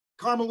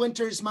Carmel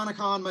Winters,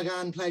 Manchán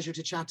Magan, pleasure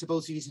to chat to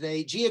both of you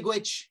today. Gia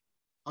Gwich,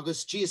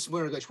 August Gia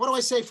Smuragwich. What do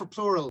I say for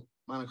plural,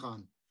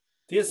 Manchán?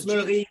 Dias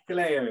Miri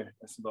Galair,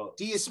 I suppose.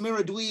 Dias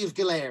Mira Dweev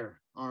Galair.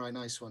 All right,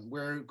 nice one.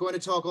 We're going to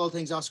talk all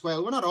things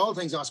Oscuelga. We're not all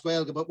things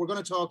Oscuelga, but we're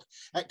going to talk.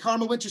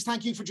 Carmel Winters,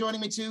 thank you for joining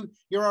me too.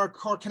 You're our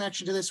Cork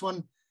connection to this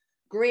one.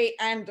 Great,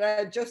 and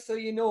just so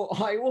you know,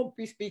 I won't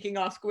be speaking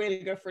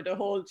Oscuelga for the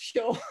whole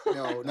show.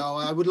 No,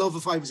 I would love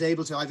if I was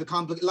able to. I've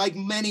like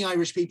many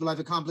Irish people, I've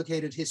a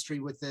complicated history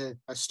with a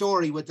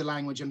story with the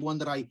language, and one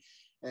that I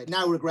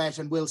now regret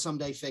and will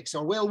someday fix,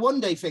 or will one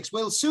day fix,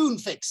 will soon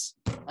fix,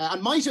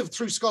 and might have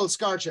through Skull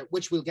Scarcha,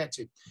 which we'll get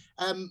to.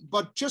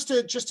 But just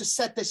to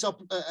set this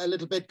up a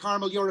little bit,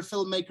 Carmel, you're a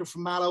filmmaker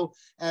from Mallow.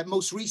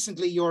 Most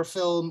recently, your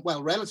film,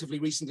 well, relatively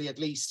recently at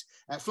least,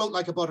 Float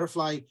Like a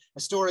Butterfly, a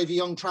story of a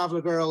young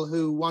traveller girl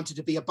who wanted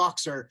to be a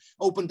boxer,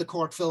 opened the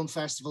Cork Film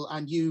Festival,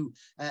 and you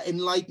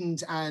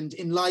enlightened and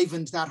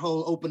enlivened that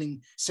whole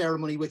opening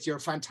ceremony with your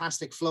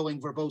fantastic flowing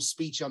verbose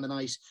speech on the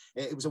night.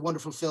 It was a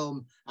wonderful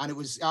film, and it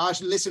was,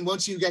 listen,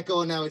 once you get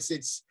going now,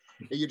 it's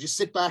you just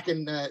sit back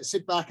and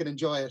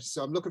enjoy it.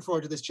 So I'm looking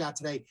forward to this chat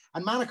today.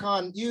 And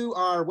Manchán, you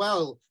are,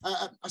 well,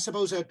 I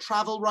suppose a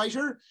travel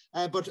writer,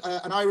 but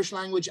an Irish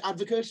language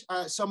advocate,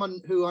 someone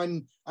who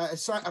I'm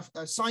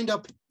signed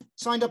up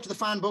to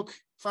the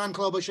fan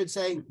club, I should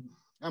say.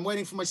 I'm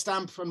waiting for my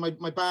stamp and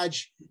my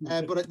badge,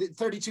 but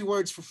 32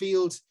 words for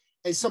field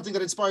is something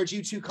that inspired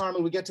you too,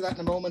 Carmel. We'll get to that in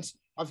a moment.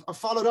 I've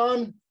followed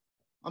on.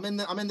 I'm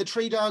in the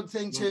tree dog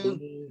thing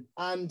too,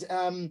 and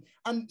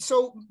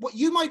so what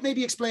you might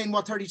maybe explain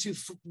what 32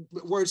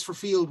 words for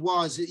field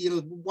was, you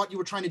know, what you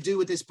were trying to do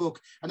with this book,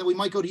 and then we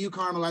might go to you,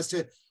 Carmel, as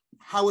to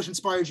how it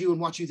inspired you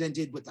and what you then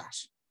did with that.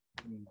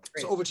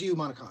 Great. So over to you,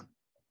 Manchán.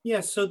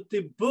 Yeah, so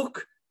the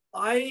book,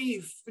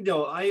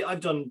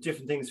 I've done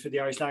different things for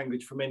the Irish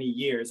language for many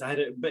years.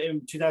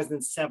 In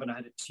 2007, I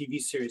had a TV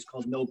series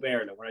called No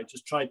Berla, where I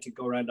just tried to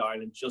go around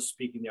Ireland just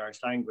speaking the Irish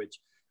language.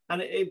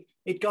 And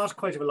it got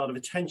quite a lot of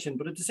attention,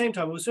 but at the same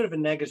time, it was sort of a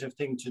negative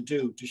thing to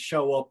do, to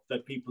show up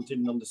that people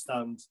didn't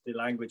understand the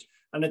language.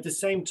 And at the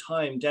same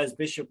time, Des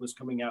Bishop was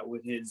coming out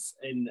with his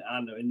In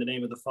the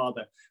Name of the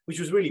Father, which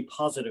was a really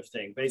positive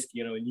thing. Basically,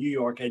 you know, a New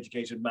York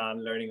educated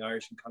man learning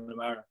Irish in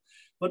Connemara.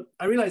 But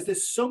I realized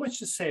there's so much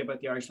to say about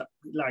the Irish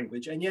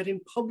language, and yet in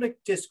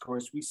public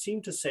discourse, we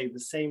seem to say the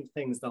same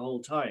things the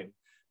whole time.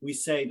 We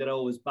say that,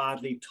 oh, it was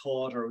badly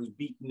taught, or it was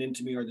beaten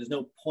into me, or there's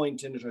no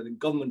point in it, or the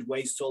government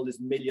wastes all these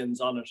millions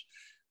on it.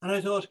 And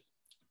I thought,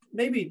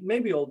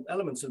 maybe all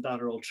elements of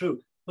that are all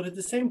true. But at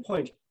the same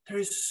point, there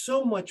is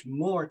so much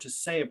more to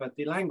say about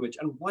the language,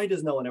 and why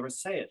does no one ever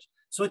say it?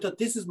 So I thought,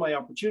 this is my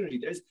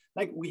opportunity.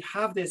 We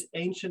have this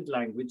ancient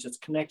language that's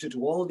connected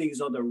to all these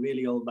other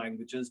really old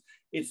languages.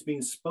 It's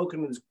been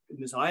spoken in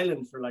this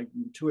island for like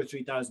 2,000 or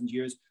 3,000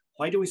 years.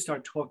 Why do we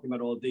start talking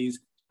about all these?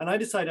 And I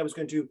decided I was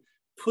going to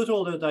put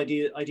all those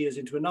ideas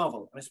into a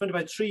novel. And I spent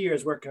about 3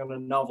 years working on a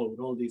novel with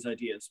all these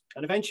ideas.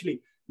 And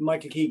eventually,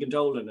 Michael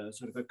Keegan-Dolan, a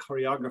sort of a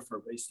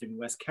choreographer based in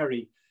West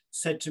Kerry,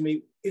 said to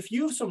me, if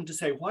you have something to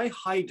say, why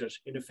hide it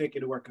in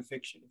a work of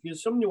fiction? If you have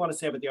something you want to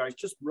say about the Irish,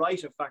 just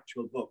write a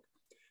factual book.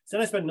 So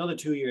then I spent another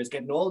 2 years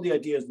getting all the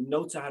ideas, the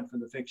notes I had from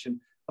the fiction,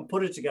 and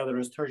put it together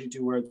as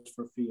 32 words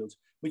for fields,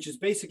 which is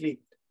basically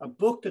a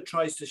book that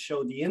tries to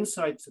show the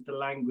insights that the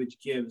language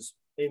gives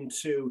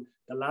into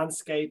the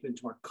landscape,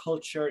 into our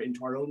culture,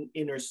 into our own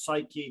inner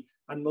psyche,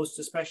 and most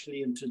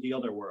especially into the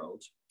other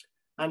world.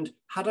 And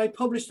had I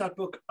published that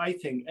book, I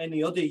think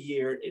any other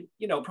year, it,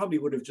 probably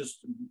would have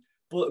just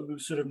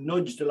sort of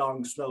nudged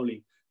along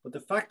slowly. But the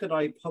fact that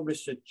I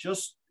published it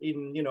just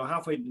in,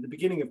 halfway to the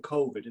beginning of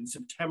COVID in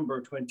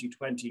September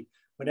 2020,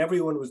 when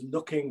everyone was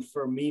looking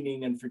for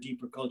meaning and for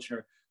deeper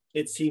culture,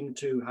 it seemed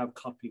to have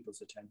caught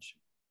people's attention.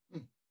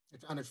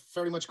 And it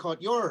very much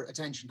caught your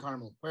attention,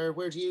 Carmel.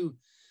 Where do you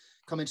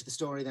come into the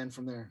story then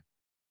from there?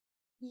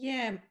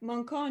 Yeah,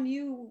 Manchán,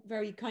 you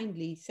very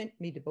kindly sent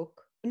me the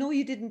book. No,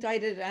 you didn't. I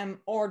did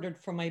ordered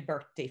for my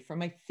birthday. For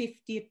my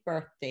 50th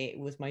birthday, it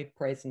was my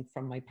present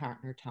from my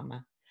partner,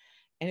 Tama.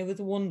 And it was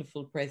a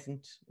wonderful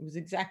present. It was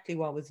exactly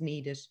what was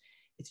needed.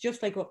 It's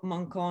just like what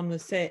Manchán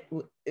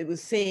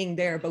was saying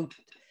there about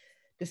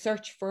the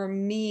search for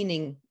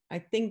meaning. I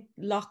think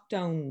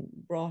lockdown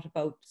brought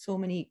about so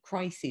many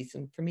crises.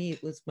 And for me,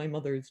 it was my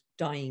mother's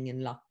dying in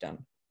lockdown.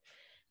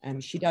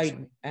 She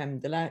died,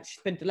 she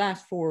spent the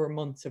last 4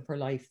 months of her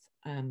life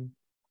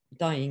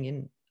dying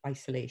in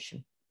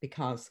isolation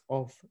because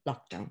of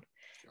lockdown.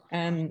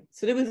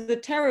 So there was a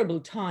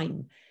terrible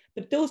time,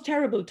 but those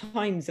terrible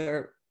times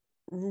are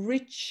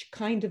rich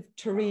kind of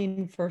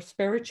terrain for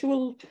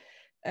spiritual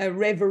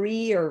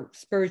reverie or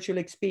spiritual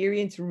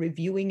experience,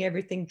 reviewing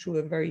everything through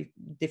a very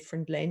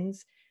different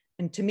lens.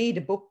 And to me,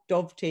 the book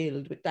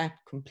dovetailed with that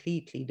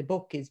completely. The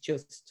book is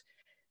just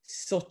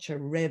such a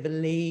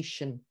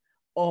revelation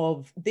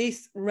of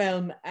this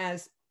realm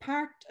as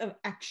part of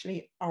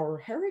actually our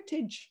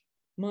heritage,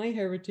 my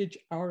heritage,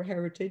 our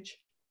heritage.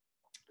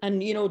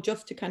 And,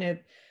 just to kind of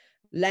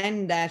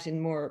land that in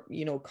more,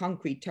 you know,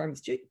 concrete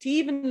terms, to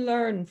even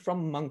learn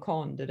from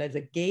Manchán that as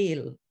a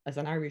Gael, as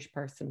an Irish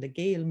person, the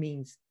Gael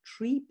means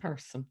tree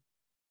person.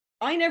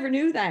 I never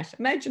knew that.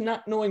 Imagine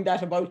not knowing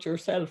that about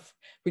yourself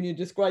when you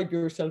describe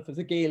yourself as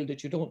a Gael,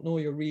 that you don't know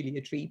you're really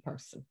a tree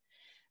person.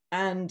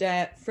 And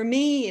for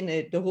me, in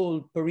the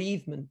whole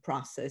bereavement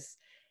process,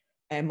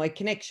 my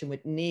connection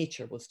with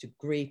nature was to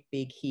great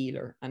big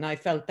healer. And I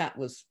felt that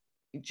was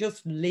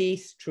just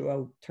laced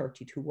throughout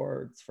 32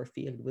 Words for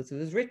Field. It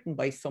was written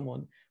by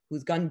someone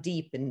who's gone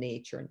deep in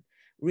nature and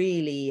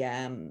really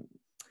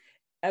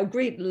a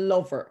great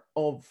lover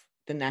of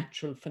the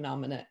natural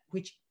phenomena,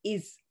 which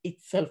is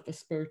itself a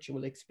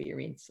spiritual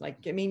experience. Like,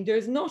 I mean,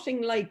 there's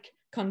nothing like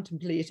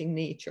contemplating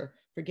nature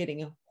for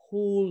getting a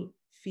whole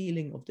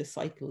feeling of the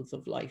cycles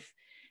of life.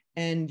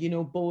 And, you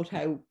know, both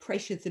how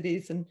precious it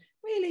is and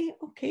really,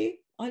 okay,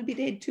 I'll be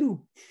dead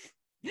too.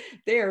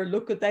 There,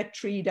 look at that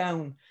tree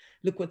down.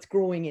 Look what's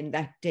growing in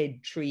that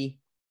dead tree.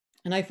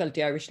 And I felt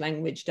the Irish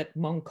language that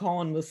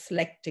Manchán was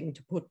selecting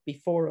to put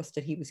before us,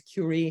 that he was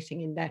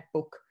curating in that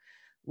book,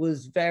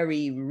 was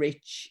very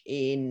rich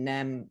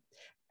in,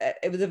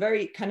 it was a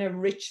very kind of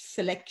rich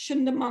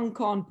selection that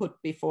Manchán put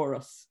before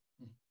us.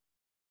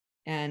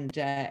 And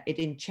it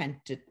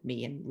enchanted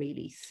me and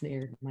really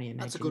snared my imagination.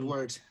 That's a good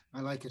word.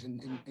 I like it,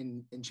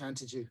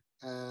 enchanted you.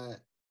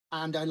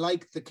 And I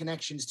like the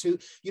connections too.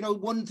 You know,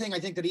 one thing I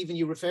think that even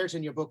you refer to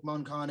in your book,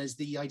 Manchán, is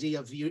the idea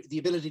of the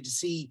ability to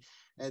see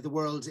the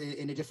world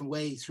in a different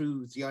way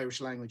through the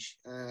Irish language.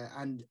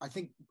 And I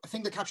think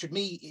that captured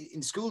me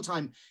in school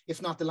time,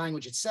 if not the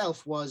language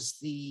itself, was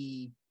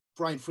the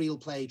Brian Friel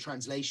play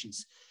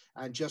Translations.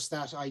 And just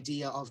that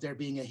idea of there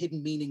being a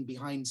hidden meaning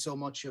behind so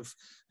much of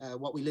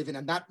what we live in.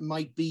 And that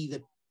might be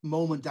the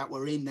moment that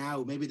we're in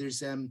now. Maybe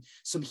there's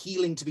some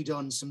healing to be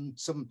done,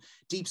 some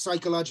deep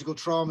psychological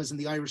traumas in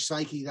the Irish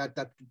psyche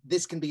that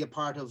this can be a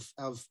part of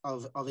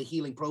a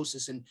healing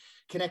process and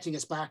connecting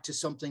us back to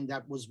something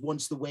that was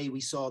once the way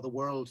we saw the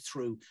world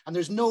through. And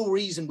there's no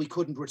reason we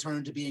couldn't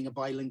return to being a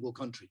bilingual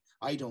country,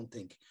 I don't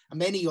think. And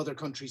many other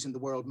countries in the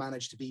world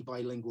manage to be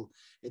bilingual.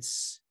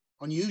 It's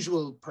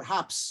unusual,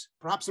 perhaps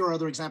there are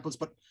other examples,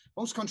 but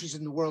most countries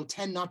in the world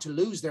tend not to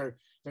lose their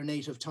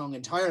native tongue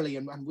entirely.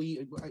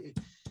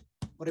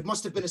 But it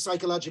must have been a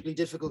psychologically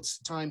difficult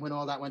time when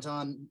all that went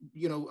on.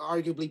 You know,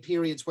 arguably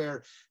periods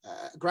where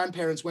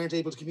grandparents weren't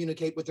able to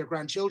communicate with their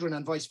grandchildren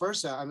and vice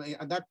versa. I mean,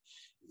 and that,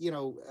 you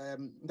know,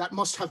 that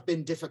must have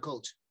been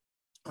difficult.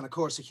 And of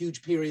course, a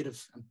huge period of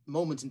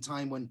moment in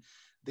time when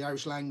the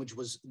Irish language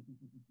was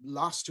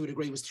lost to a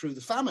degree was through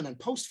the famine and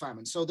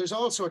post-famine. So there's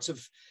all sorts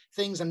of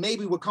things, and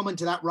maybe we're coming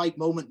to that right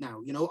moment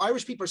now. You know,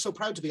 Irish people are so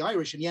proud to be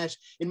Irish, and yet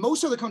in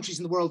most other countries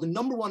in the world, the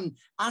number one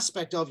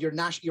aspect of your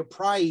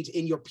pride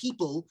in your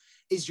people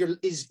is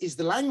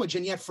the language.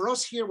 And yet for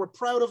us here, we're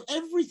proud of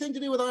everything to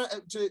do with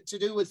to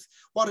do with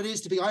what it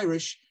is to be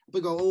Irish.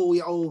 We go,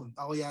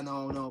 oh yeah,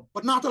 no,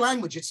 but not the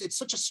language. It's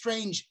such a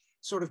strange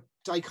sort of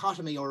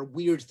dichotomy or a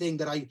weird thing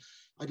that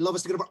I'd love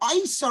us to get over.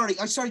 I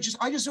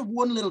just have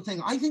one little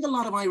thing. I think a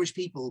lot of Irish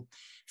people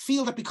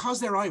feel that because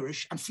they're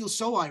Irish and feel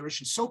so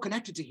Irish and so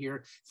connected to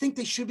here, think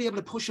they should be able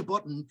to push a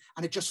button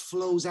and it just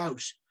flows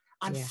out,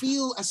 and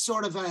feel a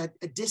sort of a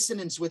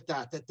dissonance with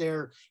that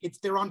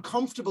they're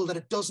uncomfortable that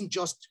it doesn't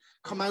just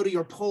come out of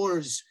your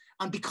pores.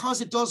 And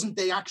because it doesn't,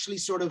 they actually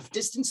sort of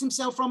distance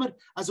themselves from it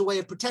as a way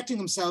of protecting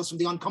themselves from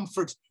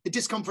the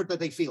discomfort that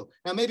they feel.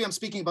 Now, maybe I'm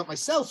speaking about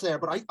myself there,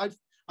 but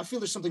I feel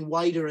there's something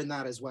wider in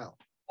that as well.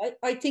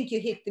 I think you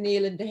hit the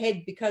nail in the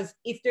head, because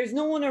if there's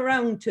no one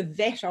around to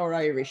vet our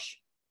Irish,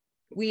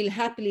 we'll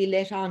happily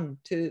let on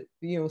to,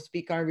 you know,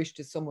 speak Irish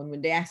to someone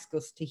when they ask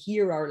us to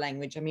hear our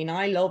language. I mean,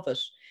 I love it.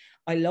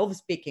 I love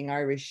speaking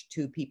Irish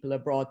to people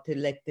abroad to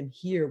let them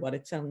hear what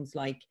it sounds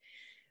like.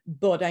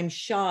 But I'm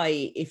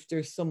shy if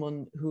there's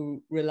someone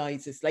who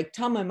realizes, like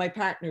Tama, my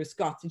partner, is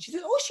Scots, and she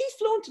says, oh, she's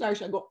fluent in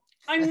Irish. I go,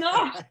 I'm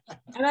not.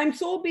 And I'm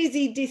so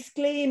busy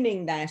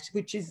disclaiming that,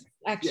 which is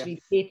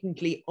actually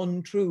patently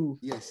untrue.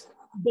 Yes.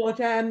 But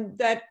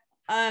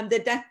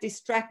that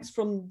distracts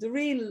from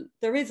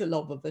there is a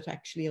love of it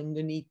actually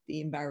underneath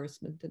the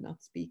embarrassment and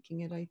not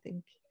speaking it, I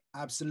think.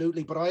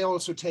 Absolutely. But I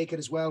also take it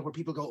as well where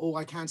people go, oh,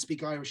 I can't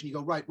speak Irish. And you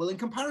go, right, well, in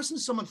comparison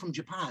to someone from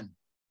Japan,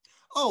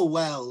 oh,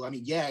 well, I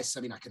mean, yes,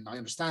 I mean, I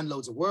understand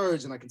loads of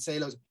words and I can say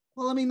loads.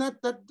 Well, I mean, I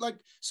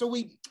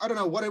don't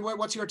know,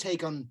 what's your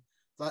take on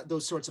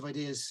those sorts of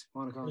ideas,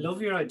 Monica? I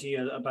love your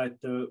idea about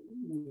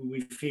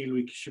we feel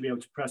we should be able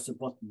to press a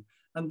button.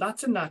 And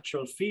that's a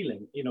natural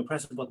feeling, you know,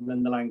 press a button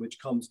and the language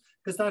comes,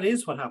 because that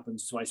is what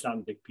happens to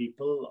Icelandic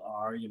people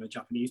or, you know,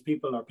 Japanese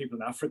people or people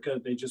in Africa.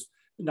 They just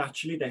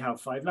naturally, they have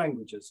 5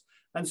 languages.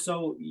 And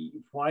so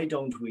why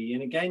don't we?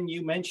 And again,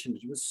 you mentioned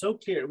it was so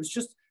clear. It was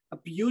just a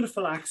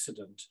beautiful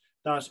accident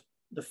that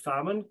the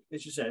famine,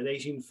 as you said,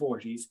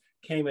 1840s,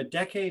 came a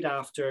decade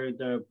after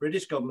the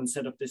British government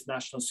set up this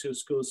national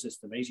school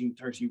system,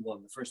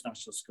 1831, the first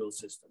national school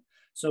system.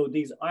 So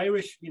these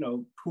Irish, you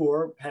know,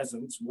 poor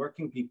peasants,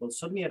 working people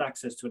suddenly had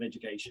access to an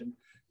education.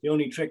 The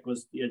only trick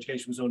was the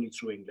education was only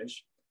through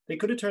English. They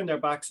could have turned their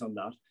backs on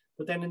that,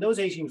 But then in those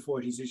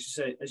 1840s,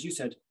 as you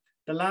said,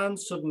 the land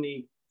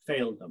suddenly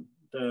failed them.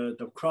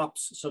 The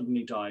crops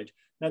suddenly died.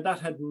 Now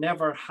that had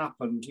never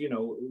happened,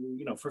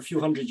 for a few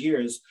hundred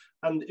years,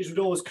 and it would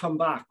always come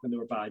back when there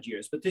were bad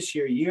years. But this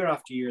year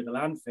after year, the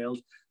land failed.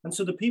 And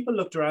so the people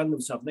looked around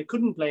themselves and they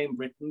couldn't blame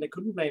Britain. They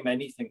couldn't blame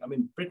anything. I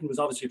mean, Britain was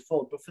obviously at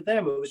fault, but for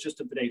them, it was just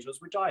the potatoes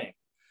were dying.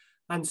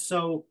 And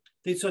so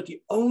they thought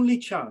the only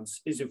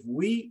chance is if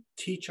we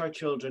teach our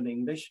children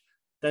English,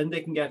 then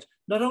they can get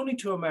not only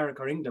to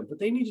America or England, but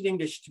they needed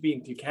English to be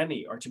in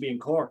Kilkenny or to be in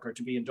Cork or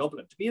to be in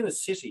Dublin. To be in a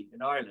city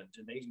in Ireland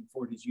in the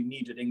 1840s, you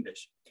needed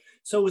English.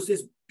 So it was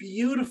this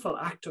beautiful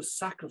act of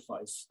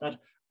sacrifice that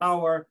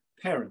our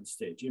parents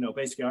did,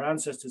 basically our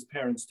ancestors'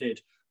 parents did,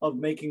 of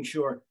making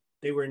sure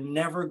they were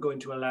never going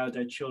to allow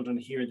their children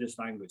to hear this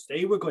language.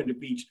 They were going to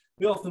beat,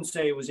 we often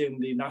say it was in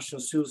the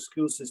national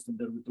school system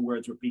that the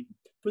words were beaten.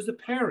 It was the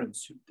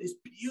parents who, this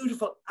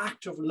beautiful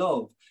act of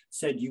love,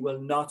 said, you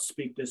will not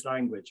speak this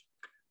language.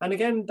 And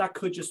again,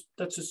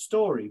 that's a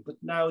story. But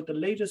now the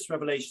latest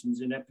revelations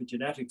in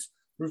epigenetics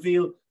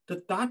reveal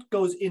that that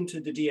goes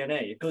into the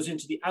DNA. It goes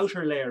into the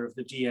outer layer of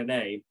the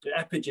DNA, the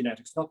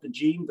epigenetics, not the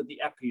gene, but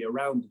the epi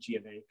around the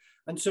DNA.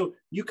 And so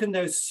you can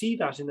now see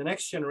that in the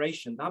next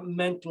generation, that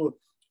mental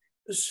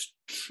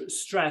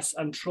stress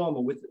and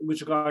trauma with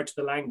regard to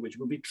the language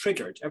will be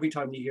triggered every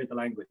time you hear the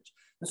language.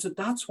 And so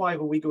that's why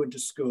when we go into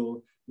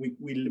school, we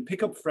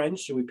pick up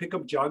French and we pick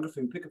up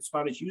geography, we pick up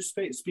Spanish, you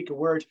speak a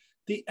word,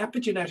 the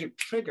epigenetic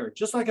trigger,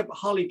 just like a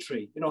holly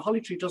tree.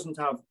 Holly tree doesn't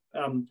have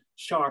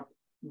sharp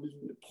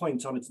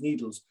points on its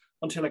needles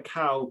until a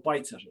cow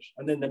bites at it.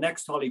 And then the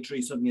next holly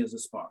tree suddenly has a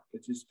spark.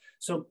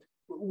 So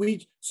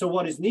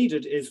what is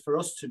needed is for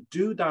us to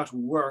do that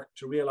work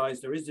to realize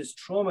there is this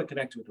trauma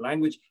connected with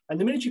language. And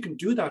the minute you can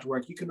do that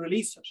work, you can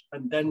release it.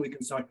 And then we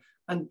can start.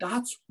 And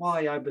that's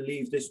why I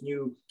believe this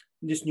new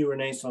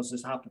renaissance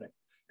is happening.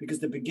 Because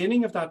the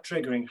beginning of that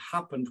triggering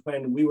happened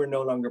when we were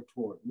no longer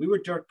poor. We were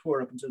dirt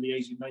poor up until the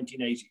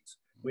 1980s.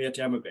 We had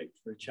to emigrate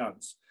for a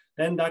chance.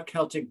 Then that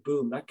Celtic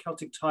boom, that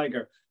Celtic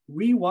tiger,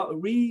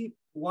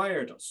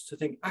 rewired us to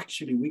think,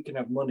 actually, we can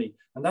have money.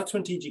 And that's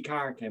when T.G.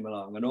 Carr came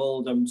along and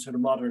all them sort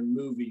of modern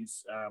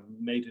movies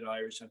made in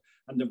Irish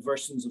and the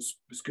versions of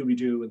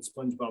Scooby-Doo and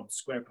SpongeBob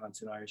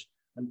SquarePants in Irish.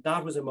 And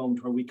that was a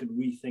moment where we could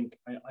rethink,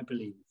 I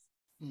believe.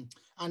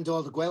 And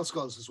all the Gael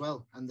skulls as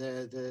well, and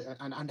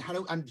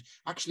and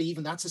actually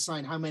even that's a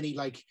sign how many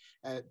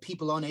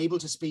people unable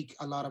to speak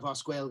a lot of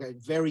Os Gaeilge are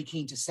very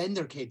keen to send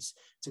their kids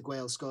to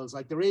Gael skulls.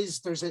 Like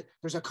there's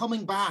a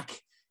coming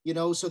back,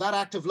 so that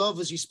act of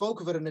love, as you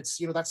spoke of it, and it's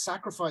that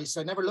sacrifice.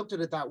 I never looked at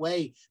it that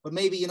way, but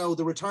maybe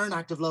the return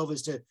act of love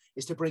is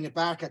to bring it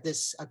back at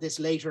this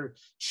later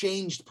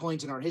changed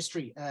point in our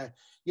history.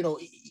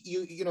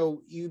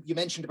 You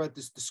mentioned about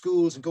the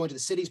schools and going to the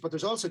cities, but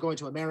there's also going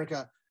to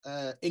America,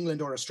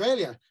 England or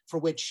Australia, for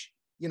which,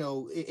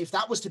 if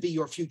that was to be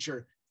your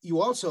future,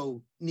 you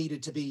also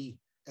needed to be,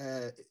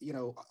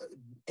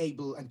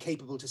 able and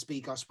capable to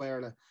speak Os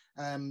Gaeilge.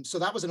 So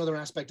that was another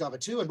aspect of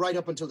it too. And right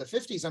up until the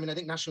 50s, I mean, I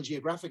think National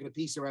Geographic had a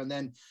piece around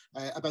then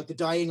about the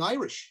dying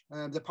Irish.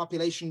 The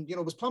population,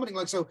 was plummeting.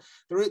 So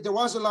there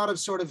was a lot of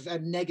sort of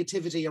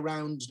negativity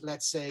around,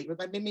 let's say,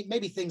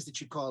 maybe things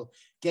that you'd call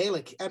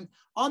Gaelic.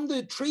 On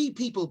the tree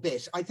people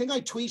bit, I think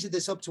I tweeted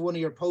this up to one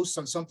of your posts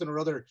on something or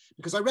other,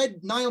 because I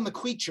read Niall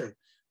McQueecher,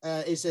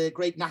 is a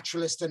great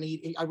naturalist, and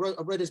I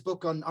read his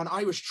book on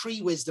Irish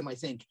tree wisdom, I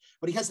think,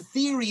 but he has a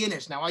theory in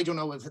it. Now, I don't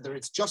know whether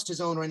it's just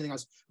his own or anything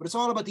else, but it's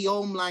all about the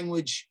Ogham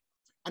language.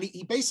 And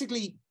he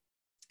basically,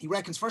 he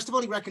reckons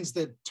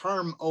the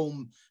term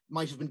Ogham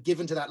might have been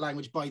given to that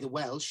language by the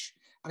Welsh,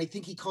 and I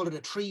think he called it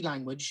a tree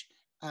language,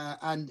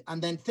 and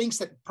then thinks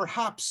that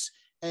perhaps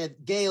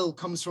Gael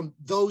comes from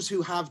those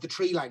who have the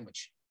tree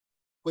language,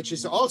 which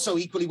is also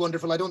equally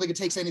wonderful. I don't think it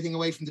takes anything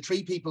away from the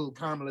tree people,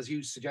 Carmel, as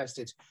you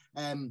suggested.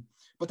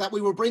 But that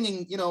we were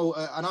bringing,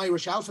 an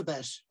Irish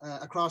alphabet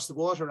across the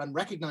water and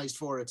recognized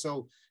for it.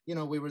 So,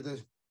 we were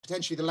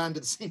potentially the land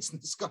of the saints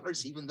and the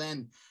scholars even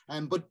then.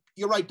 But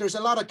you're right, there's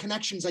a lot of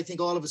connections I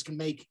think all of us can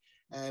make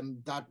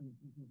that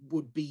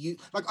would be,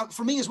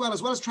 for me as well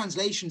as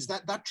translations,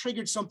 that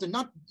triggered something,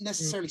 not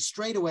necessarily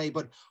straight away,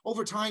 but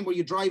over time, where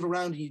you drive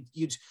around and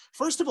you'd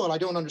first of all, I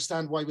don't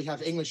understand why we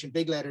have English in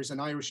big letters and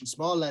Irish in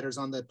small letters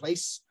on the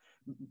place.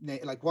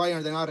 Like, why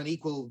are they not an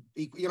equal,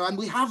 and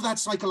we have that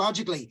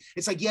psychologically.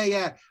 It's like,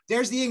 yeah,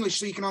 there's the English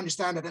so you can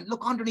understand it, and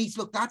look underneath,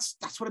 look, that's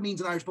what it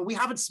means in Irish, but we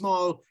have it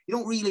small. You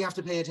don't really have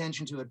to pay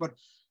attention to it. But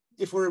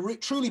if we're a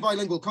truly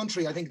bilingual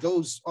country, I think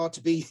those ought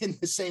to be in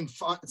the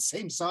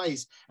same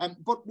size.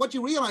 But what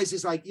you realize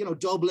is,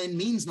 Dublin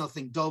means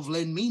nothing,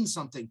 Dublin means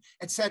something,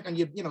 etc. And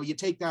you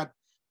take that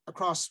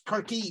across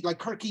Kirky, like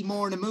Kirky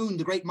Moor na Moon,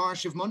 the great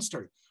marsh of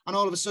Munster, and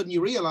all of a sudden you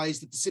realize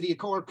that the city of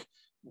Cork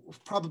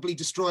probably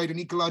destroyed an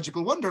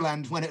ecological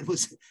wonderland when it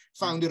was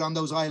founded on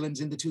those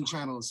islands in the two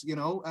channels,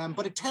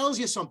 but it tells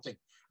you something.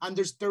 And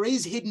there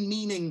is hidden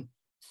meaning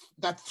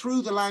that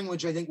through the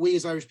language, I think we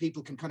as Irish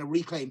people can kind of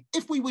reclaim,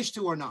 if we wish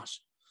to or not.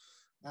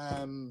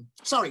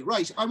 Sorry,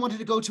 right. I wanted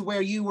to go to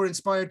where you were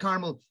inspired,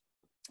 Carmel.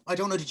 I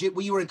don't know,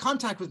 were you in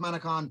contact with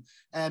Manchán,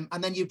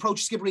 and then you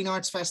approached Skibbereen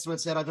Arts Festival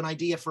and said, I have an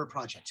idea for a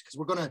project, because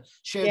we're going to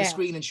share the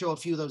screen and show a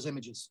few of those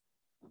images.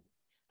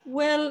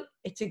 Well,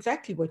 it's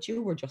exactly what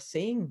you were just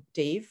saying,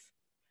 Dave.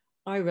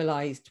 I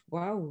realized,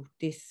 wow,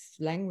 this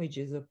language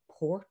is a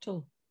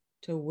portal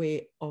to a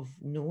way of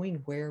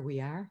knowing where we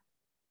are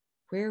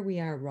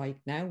right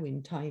now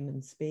in time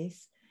and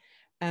space.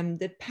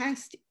 The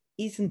past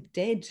isn't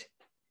dead.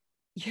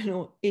 You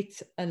know,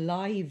 it's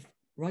alive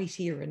right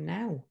here and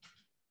now.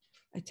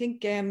 I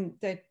think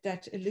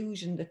that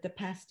illusion that the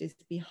past is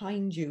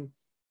behind you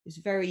is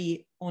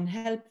very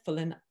unhelpful.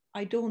 And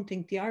I don't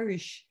think the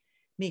Irish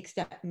makes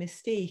that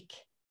mistake.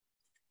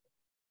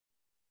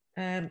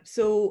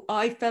 So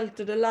I felt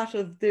that a lot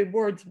of the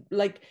words,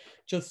 like,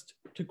 just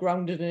to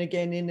ground it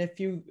again in a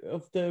few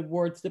of the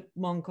words that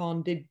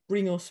Manchán did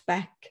bring us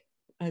back,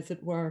 as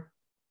it were,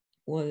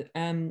 was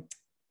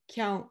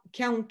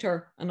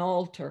counter and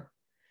alter.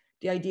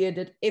 The idea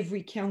that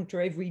every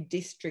counter, every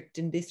district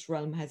in this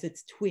realm has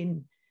its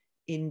twin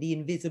in the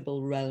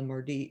invisible realm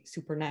or the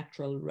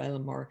supernatural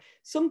realm, or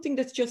something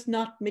that's just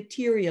not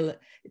material.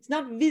 It's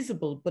not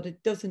visible, but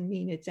it doesn't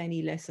mean it's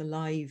any less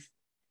alive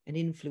and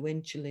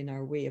influential in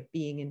our way of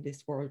being in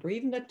this world. Or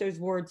even that there's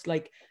words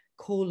like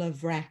Cola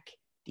Vrac,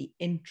 the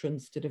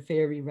entrance to the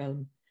fairy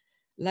realm.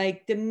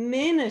 Like, the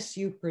minute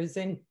you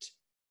present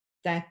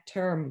that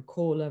term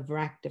Cola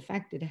Vrac, the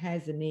fact it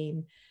has a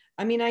name.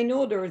 I mean, I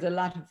know there is a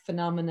lot of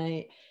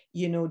phenomena,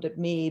 you know, that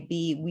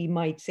maybe we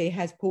might say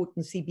has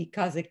potency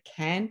because it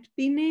can't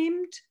be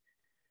named.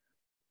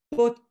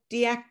 But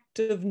the act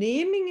of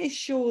naming it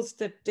shows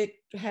that it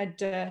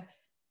had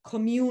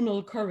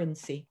communal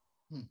currency,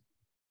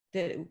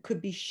 that it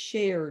could be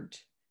shared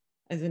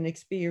as an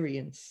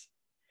experience.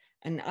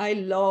 And I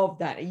love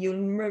that.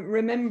 You'll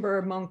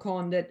remember,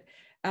 Manchán, that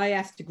I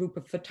asked a group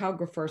of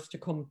photographers to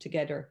come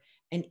together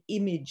and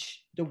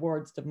image the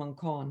words that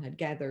Manchán had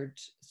gathered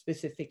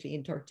specifically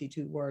in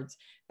 32 words.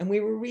 And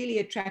we were really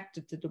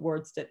attracted to the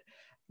words that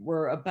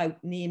were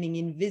about naming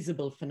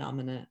invisible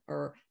phenomena,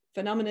 or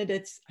phenomena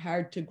that's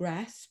hard to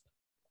grasp,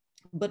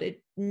 but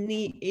it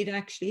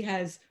actually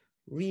has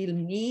real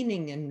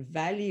meaning and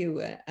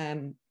value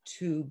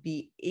to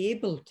be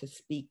able to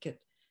speak it,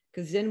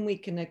 because then we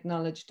can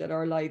acknowledge that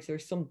our lives are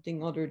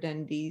something other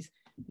than these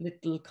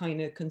little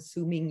kind of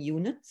consuming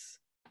units.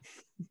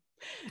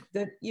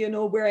 That, you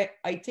know, where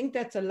I think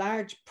that's a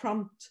large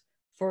prompt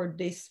for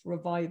this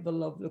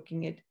revival of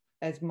looking at,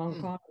 as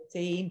Manchán would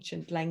say,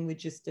 ancient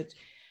languages that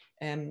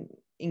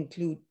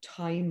include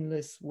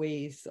timeless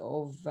ways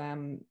of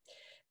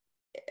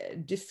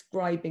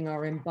describing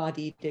our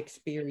embodied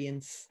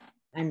experience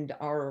and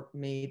our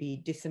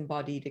maybe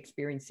disembodied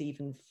experience,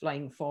 even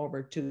flying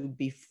forward to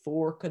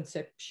before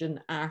conception,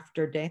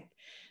 after death.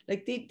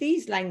 Like,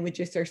 these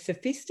languages are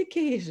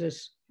sophisticated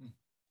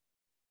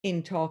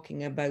in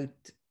talking about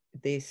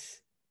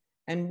this,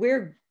 and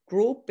we're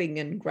groping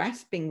and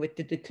grasping with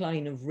the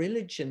decline of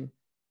religion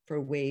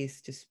for ways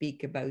to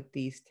speak about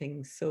these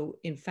things. So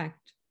in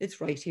fact,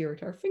 it's right here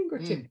at our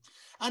fingertip.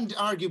 And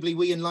arguably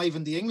we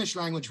enlivened the English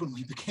language when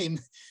we became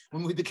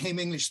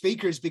English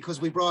speakers,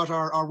 because we brought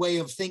our way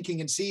of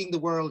thinking and seeing the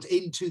world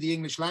into the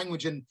English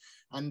language, and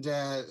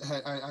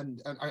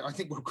I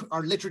think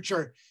our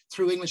literature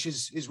through English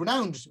is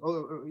renowned,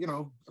 you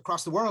know,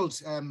 across the world.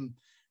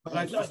 But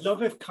I'd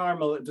love if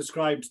Carmel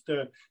described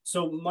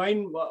so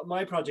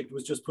my project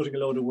was just putting a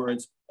load of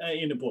words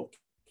in a book,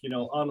 you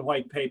know, on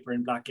white paper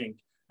in black ink.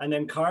 And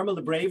then Carmel,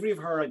 the bravery of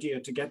her idea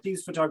to get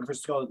these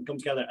photographers to come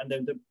together and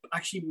then to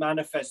actually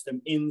manifest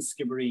them in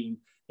Skibbereen,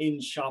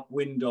 in shop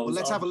windows. Well,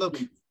 let's have a look.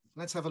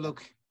 Let's have a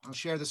look. I'll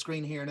share the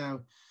screen here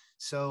now.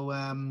 So,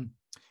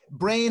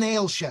 Brain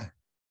Ailsha,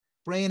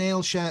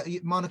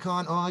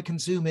 Manchán. Oh, I can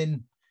zoom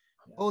in.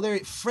 Oh, there,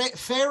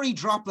 fairy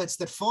droplets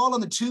that fall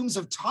on the tombs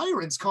of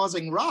tyrants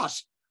causing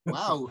rot.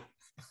 Wow.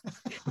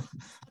 That's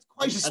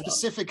quite a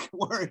specific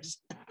word.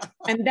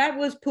 And that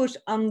was put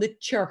on the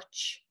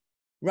church,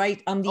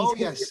 right? On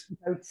these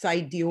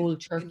outside the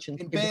old church. In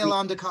Bale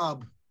on the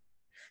Cob.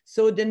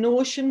 So the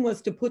notion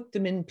was to put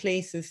them in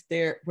places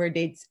there where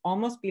they'd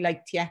almost be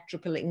like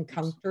theatrical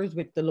encounters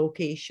with the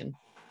location.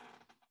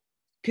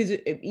 Because,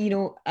 you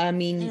know, I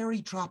mean...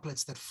 Fairy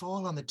droplets that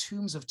fall on the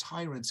tombs of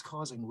tyrants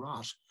causing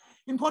rot.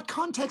 In what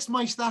context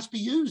might that be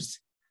used?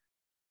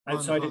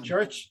 Outside of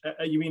church?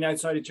 You mean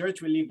outside of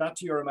church? We'll leave that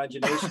to your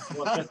imagination.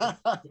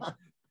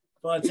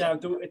 But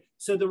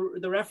so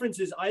the reference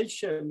is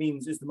Ailsha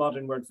is the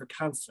modern word for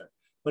cancer.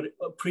 But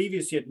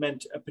previously it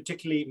meant a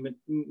particularly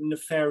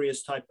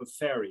nefarious type of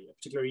fairy, a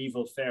particular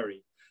evil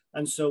fairy.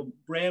 And so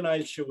Brain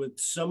Ailsha, with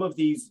some of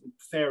these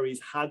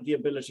fairies, had the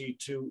ability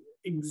to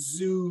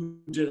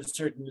exude a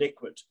certain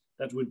liquid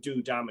that would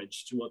do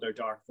damage to other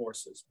dark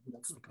forces.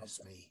 That's the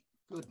concept.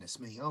 Goodness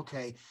me.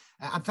 Okay.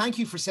 And thank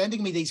you for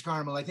sending me these,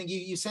 Carmel. I think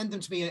you sent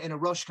them to me in a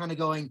rush, kind of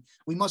going,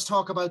 we must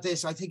talk about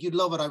this. I think you'd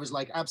love it. I was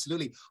like,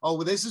 absolutely. Oh,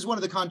 well, this is one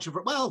of the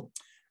controversial. Well,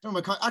 I don't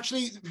know,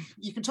 actually,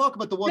 you can talk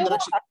about the one that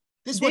actually,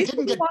 this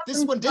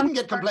one didn't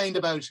get complained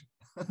about.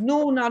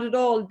 No, not at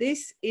all.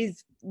 These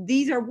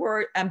are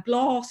words, and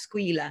blah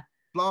squeala.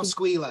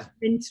 Bláscuile.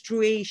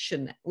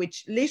 Menstruation,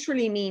 which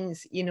literally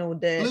means, you know,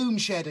 the Bloom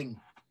shedding.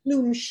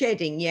 Bloom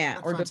shedding, yeah,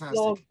 That's or fantastic.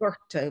 the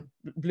Blásgurta,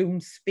 bloom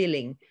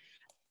spilling.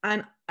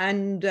 And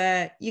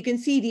you can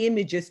see the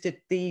images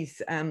that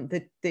this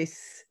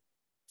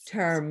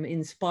term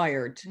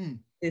inspired.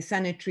 The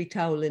sanitary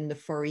towel in the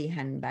furry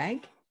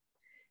handbag,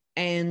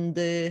 and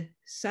the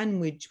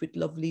sandwich with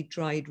lovely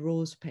dried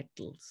rose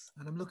petals.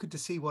 And I'm looking to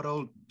see what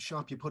old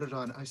shop you put it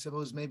on. I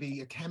suppose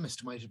maybe a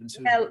chemist might have been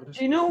suited. Well,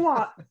 do you know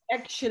what?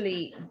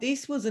 Actually,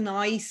 this was an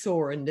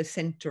eyesore in the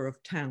center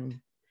of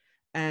town.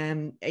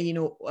 You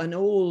know, an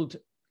old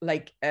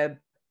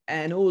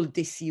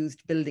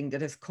disused building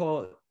that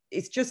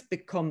it's just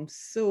become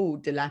so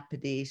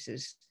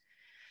dilapidated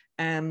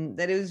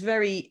that it was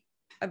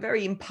a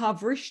very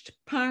impoverished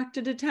part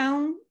of the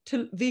town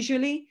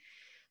visually.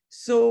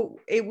 So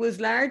it was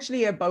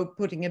largely about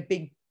putting a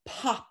big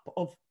pop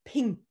of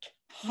pink,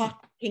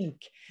 hot pink,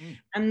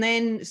 and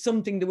then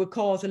something that would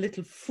cause a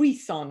little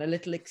frisson, a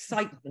little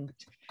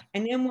excitement.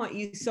 And then what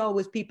you saw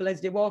was people,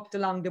 as they walked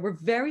along, they were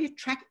very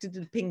attracted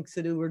to the pink,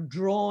 so they were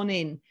drawn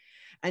in.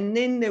 And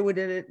then there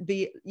would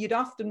you'd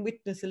often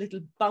witness a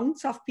little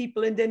bounce off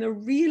people and then a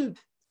real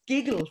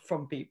giggle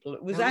from people.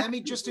 It was now, let me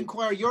just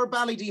inquire, you're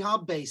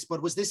Ballydehob based,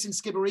 but was this in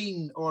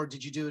Skibbereen or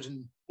did you do it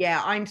in?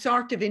 Yeah, I'm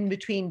sort of in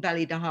between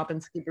Ballydehob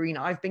and Skibbereen.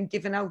 I've been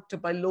given out to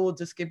by loads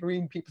of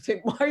Skibbereen people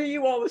saying, why are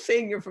you always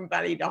saying you're from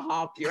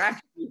Ballydehob? You're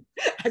actually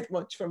as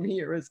much from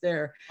here as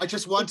there. I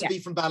just want to be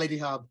from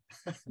Ballydehob.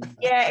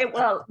 Yeah,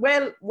 well,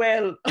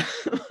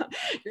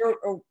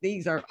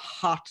 these are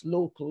hot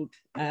local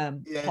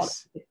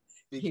yes.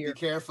 Be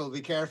careful.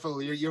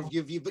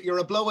 You're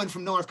a blow-in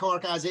from North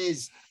Cork as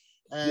is.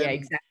 Yeah,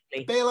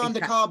 exactly. Bale on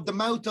the Cobb, the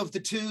mouth of the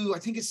two.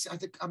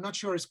 I'm not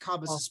sure his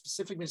Cobb is a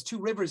specific. It's two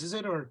rivers, is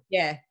it? Or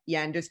yeah,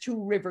 and there's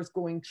two rivers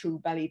going through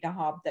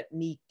Ballydehob that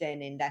meet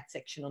then in that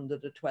section under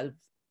the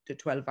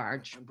 12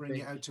 Arch. And bring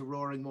you out to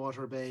Roaring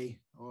Water Bay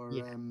or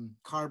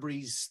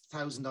Carberry's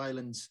Thousand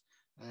Islands.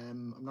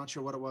 I'm not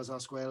sure what it was,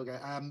 Oscuelga.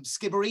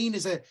 Skibbereen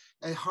is a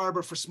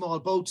harbour for small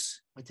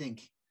boats, I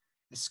think.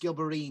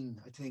 Skibbereen,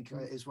 I think,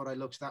 is what I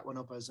looked that one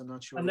up as. I'm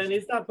not sure. And then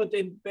but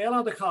in Bale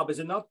on the Cobb, is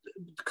it not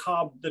the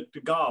Cobb, the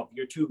gob,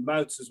 your two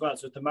mouths as well?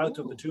 So it's the mouth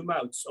of the two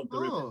mouths of the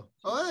river.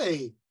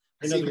 Oh,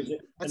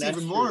 that's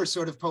even more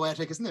sort of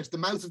poetic, isn't it? The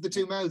mouth of the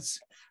two mouths.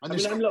 And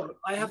there's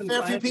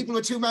a few people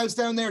with two mouths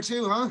down there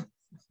too, huh?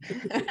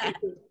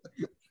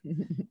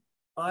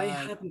 I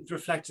hadn't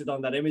reflected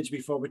on that image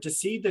before, but to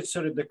see the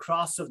sort of the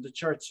cross of the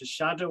church, the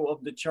shadow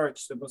of the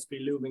church that must be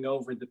looming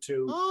over the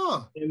two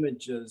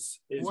images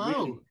is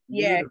really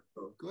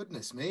beautiful.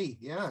 Goodness me.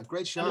 Yeah,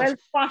 great shot. Well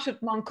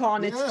spotted,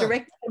 Manchán. It's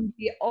direct from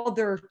the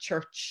other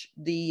church,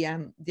 the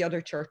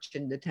other church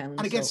in the town.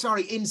 And again, in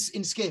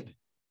Skib.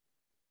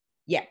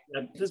 Yeah.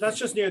 That's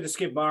just near the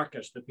Skib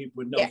Market that people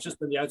would know. Yeah. It's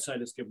just on the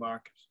outside of Skib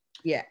Market.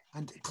 Yeah.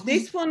 And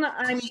this one,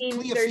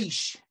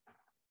 there's...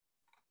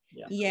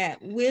 Yeah,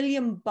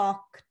 William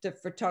Bock, the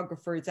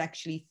photographer, is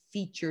actually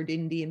featured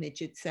in the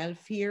image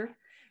itself here.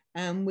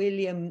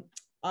 William,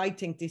 I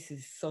think this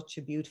is such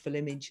a beautiful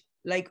image.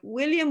 Like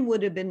William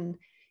would have been,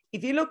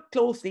 if you look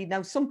closely,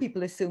 now some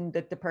people assume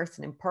that the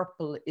person in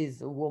purple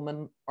is a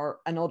woman,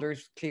 and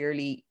others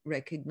clearly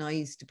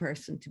recognize the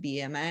person to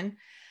be a man.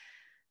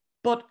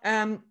 But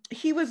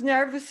he was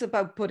nervous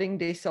about putting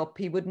this up,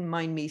 he wouldn't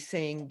mind me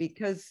saying,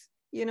 because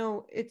you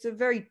know, it's a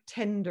very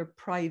tender,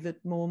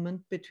 private moment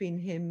between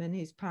him and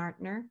his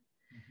partner.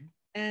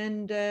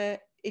 And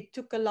it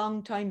took a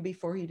long time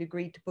before he'd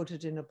agreed to put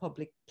it in a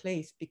public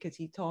place because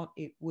he thought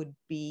it would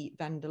be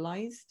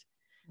vandalized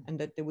and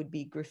that there would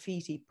be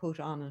graffiti put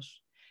on it.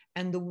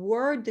 And the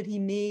word that he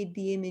made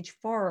the image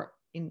for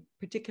in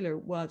particular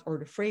was, or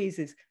the phrase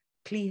is,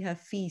 Cliha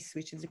Fis,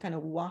 which is a kind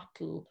of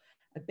wattle,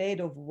 a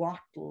bed of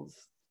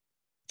wattles.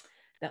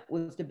 That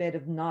was the bed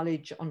of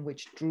knowledge on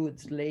which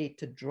Druids lay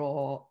to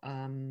draw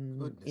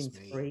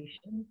inspiration.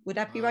 Me. Would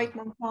that be right,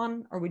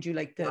 Manchán? Or would you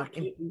like to?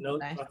 No,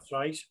 that's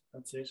right.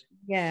 That's it.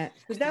 Yeah,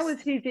 so that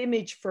was his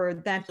image for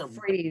that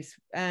phrase.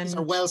 And these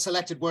are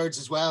well-selected words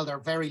as well. They're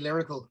very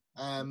lyrical.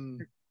 I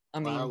mean,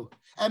 wow.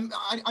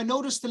 I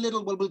noticed a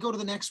little. Well, we'll go to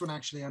the next one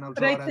actually, and I'll.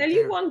 But I tell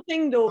you one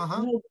thing though,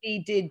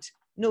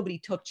 nobody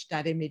touched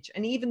that image.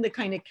 And even the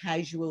kind of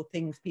casual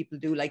things people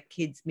do, like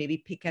kids maybe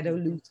pick at a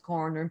loose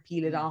corner and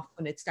peel it off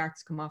when it starts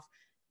to come off.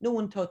 No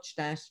one touched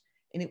that.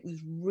 And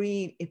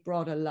it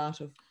brought a lot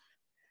of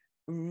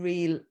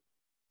real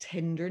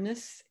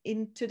tenderness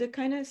into the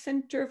kind of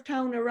center of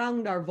town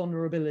around our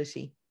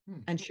vulnerability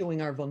and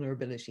showing our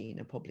vulnerability in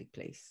a public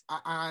place.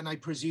 And I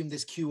presume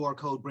this QR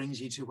code brings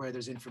you to where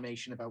there's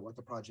information about what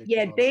the project is.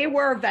 Yeah, they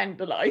were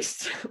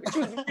vandalized, which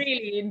was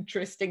really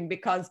interesting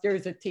because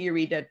there's a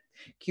theory that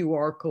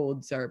QR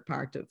codes are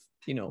part of,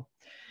 you know,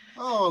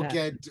 Oh,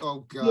 good.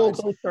 Oh, God.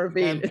 Logo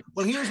surveillance.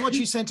 Well, here's what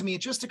you sent to me.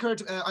 It just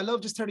occurred. I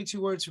love this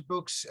 32 words for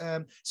books.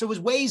 So it was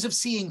ways of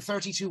seeing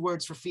 32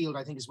 words for field,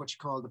 I think is what you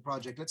call the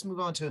project. Let's move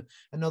on to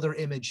another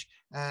image.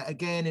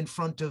 Again, in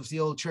front of the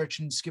old church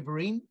in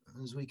Skibbereen,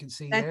 as we can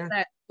see there.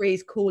 That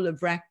phrase,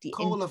 Colavrack,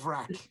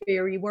 the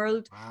fairy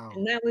world. Wow.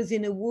 And that was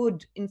in a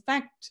wood. In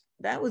fact,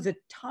 that was a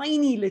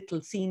tiny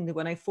little scene that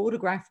when I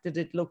photographed it,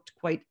 it looked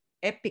quite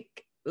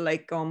epic,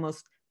 like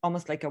almost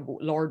like a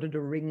Lord of the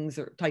Rings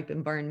or type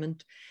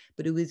environment.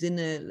 But it was in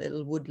a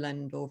little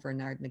woodland over in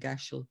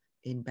Ardnagashel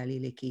in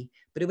Ballylickey.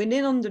 But it went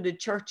in under the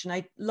church, and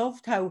I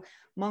loved how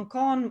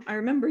Manchán, I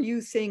remember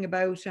you saying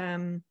about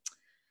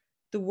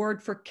the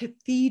word for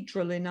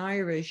cathedral in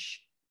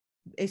Irish,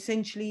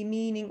 essentially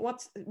meaning,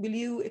 will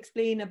you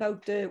explain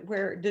about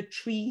where the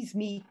trees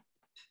meet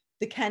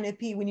the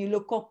canopy, when you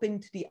look up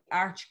into the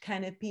arch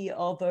canopy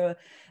of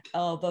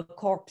a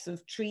corpse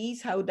of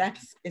trees, how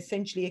that's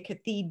essentially a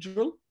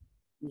cathedral?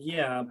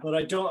 Yeah, but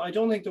I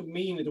don't think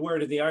the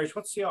word of the Irish.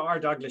 What's the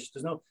Ardaglish?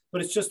 There's no,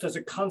 but it's just as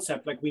a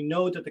concept. Like, we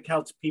know that the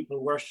Celtic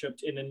people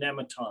worshipped in a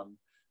nematon,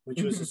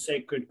 which was a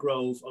sacred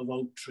grove of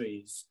oak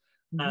trees.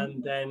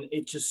 And then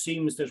it just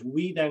seems that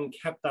we then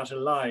kept that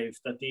alive,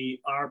 that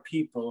our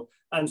people,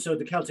 and so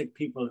the Celtic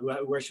people who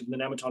worshipped the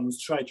nematon was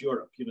throughout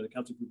Europe, you know, the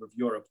Celtic people of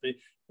Europe.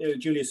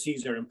 Julius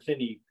Caesar and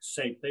Pliny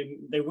say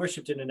they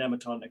worshipped in a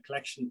nematon,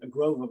 a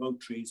grove of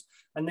oak trees.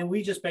 And then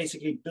we just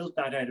basically built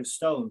that out of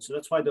stone. So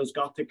that's why those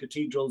Gothic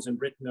cathedrals in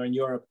Britain or in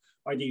Europe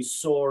are these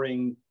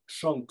soaring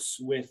trunks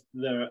with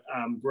the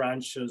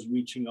branches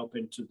reaching up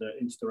into the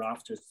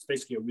rafters. It's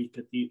basically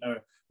a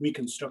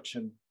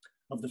reconstruction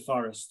of the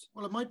forest.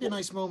 Well, it might be a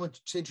nice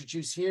moment to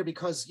introduce here,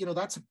 because, you know,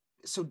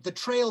 so the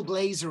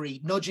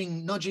trailblazery,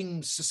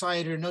 nudging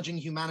society or nudging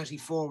humanity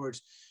forward,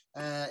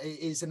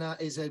 is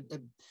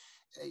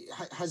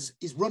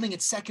running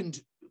its second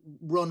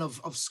run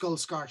of Skull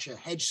Scarcha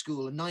Hedge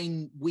School, a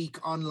 9-week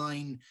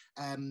online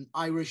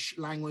Irish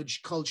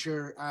language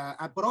culture,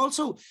 but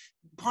also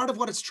part of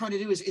what it's trying to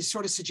do is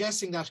sort of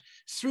suggesting that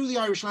through the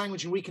Irish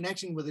language and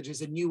reconnecting with it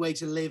is a new way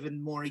to live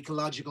in more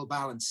ecological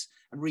balance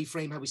and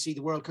reframe how we see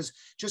the world. Because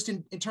just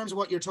in terms of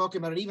what you're talking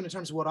about, and even in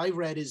terms of what I've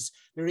read, is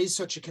there is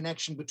such a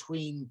connection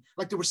between,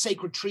 like, there were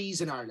sacred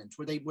trees in Ireland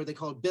where they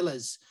called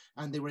billas,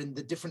 and they were in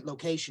the different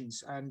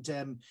locations. And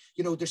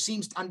you know, there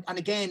seems, and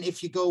again,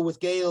 if you go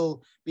with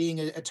Gael being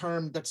a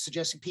term that's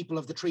suggesting people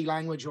of the tree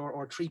language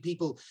or tree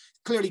people,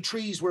 clearly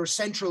trees were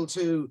central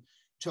to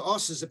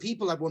us as a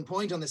people at one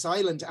point on this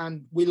island,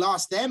 and we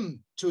lost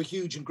them to a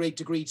huge and great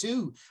degree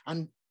too.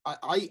 And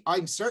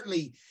I'm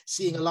certainly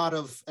seeing a lot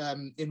of,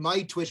 in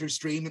my Twitter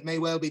stream, it may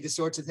well be the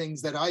sorts of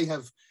things that I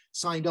have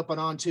signed up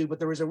and on to, but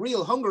there is a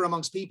real hunger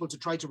amongst people to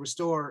try to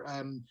restore,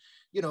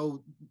 you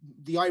know,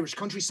 the Irish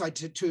countryside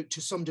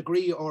to some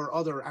degree or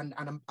other. And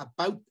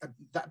about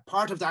that,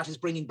 part of that is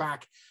bringing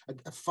back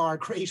a far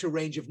greater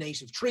range of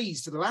native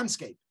trees to the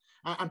landscape.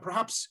 And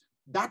perhaps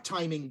that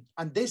timing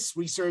and this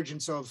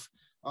resurgence of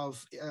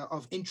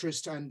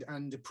interest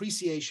and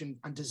appreciation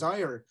and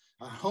desire,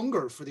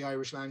 hunger for the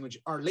Irish language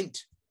are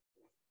linked.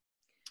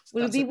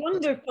 Well, it'd be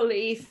wonderful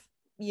if,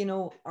 you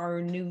know, our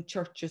new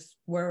churches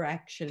were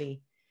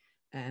actually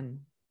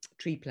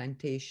tree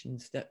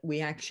plantations, that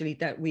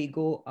we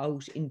go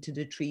out into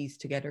the trees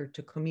together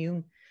to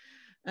commune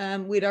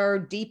with our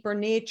deeper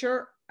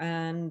nature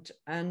and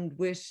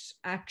with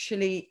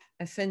actually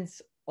a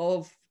sense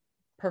of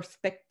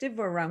perspective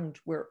around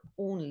we're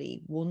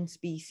only one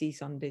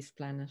species on this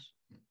planet.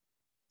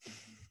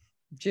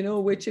 Do you know,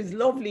 which is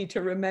lovely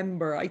to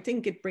remember. I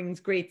think it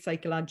brings great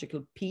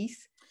psychological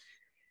peace.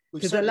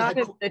 We've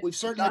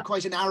certainly had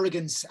quite an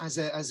arrogance as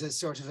a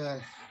sort of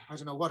a, I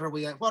don't know, what are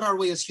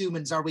we as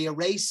humans? Are we a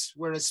race?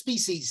 We're a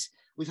species.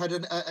 We've had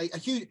a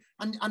huge,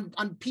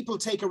 and people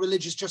take a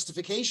religious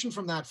justification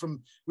from that,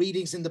 from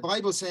readings in the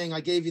Bible saying,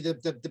 I gave you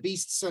the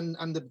beasts and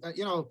the,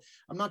 you know,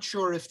 I'm not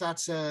sure if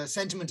that's a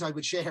sentiment I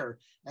would share,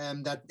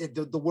 that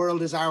the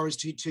world is ours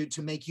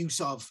to make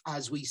use of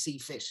as we see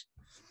fit.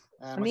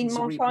 I mean,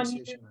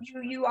 Manchán,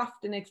 you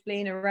often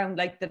explain around,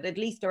 like, that at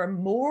least there are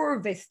more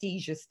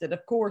vestiges, that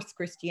of course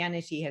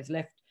Christianity has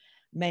left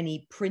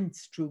many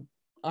prints through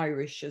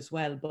Irish as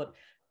well, but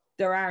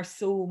there are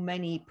so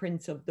many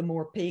prints of the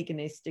more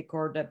paganistic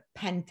or the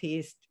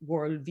pantheist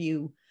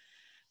worldview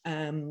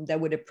that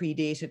would have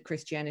predated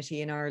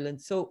Christianity in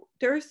Ireland. So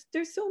there's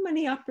so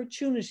many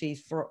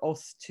opportunities for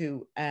us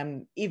to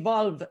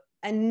evolve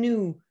a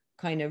new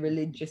kind of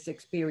religious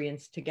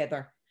experience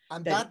together.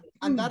 And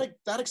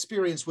that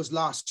experience was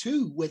lost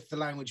too with the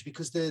language,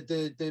 because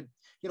the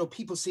you know,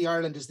 people see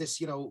Ireland as this,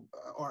 you know,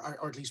 or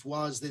at least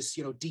was this,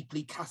 you know,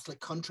 deeply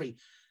Catholic country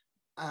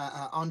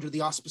under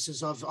the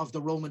auspices of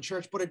the Roman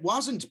Church, but it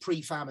wasn't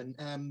pre-famine.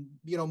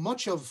 You know,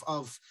 much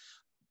of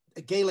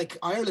Gaelic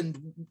Ireland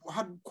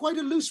had quite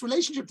a loose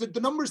relationship. The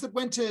numbers that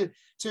went to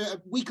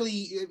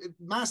weekly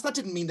mass, that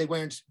didn't mean they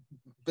weren't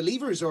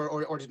believers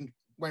or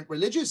weren't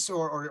religious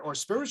or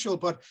spiritual,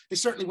 but they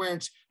certainly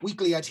weren't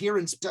weekly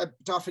adherents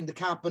doffing the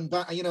cap and,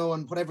 you know,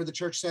 and whatever the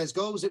church says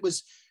goes. It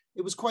was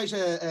it was quite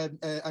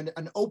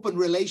an open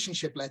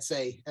relationship, let's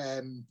say.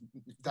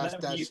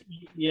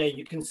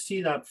 You can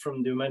see that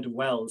from the amount of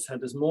wells. How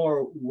there's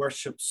more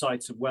worship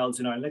sites of wells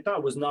in Ireland. Like,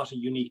 that was not a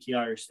uniquely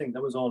Irish thing.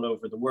 That was all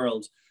over the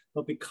world.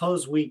 But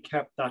because we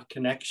kept that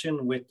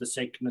connection with the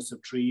sacredness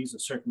of trees,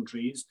 of certain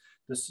trees,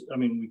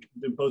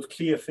 both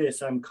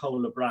Cleophas and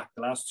Cola Brack,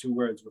 the last two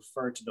words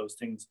refer to those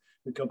things.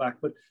 We go back,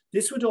 but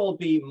this would all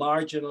be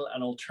marginal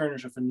and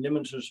alternative and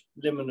limited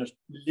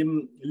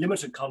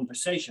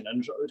conversation,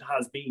 and it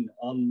has been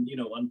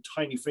on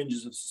tiny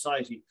fringes of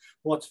society.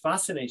 What's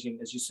fascinating,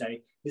 as you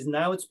say, is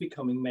now it's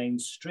becoming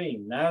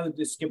mainstream. Now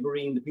the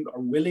Skibbereen, the people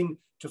are willing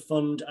to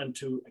fund and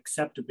to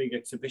accept a big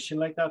exhibition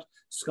like that.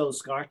 Skull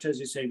Scarta, as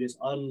you say, this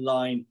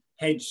online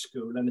hedge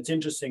school, and it's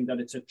interesting that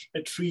it's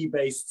a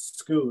tree-based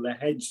school, a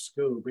hedge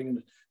school,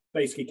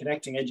 basically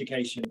connecting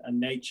education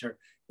and nature,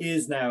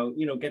 is now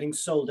getting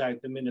sold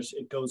out the minute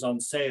it goes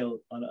on sale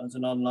as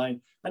an online.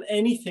 And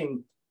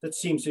anything that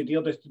seems to, the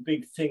other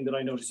big thing that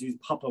I noticed is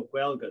pop-up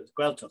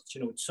Gaeltacht,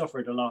 it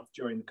suffered a lot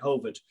during the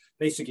COVID,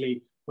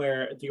 basically,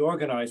 where the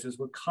organisers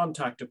will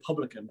contact a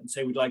publican and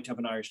say, we'd like to have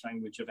an Irish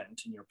language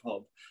event in your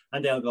pub.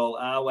 And they'll go,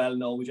 well,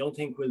 no, we don't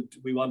think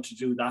we want to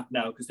do that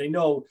now, because they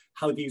know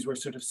how these were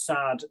sort of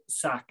sad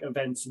sack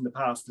events in the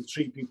past, the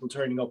three people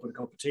turning up with a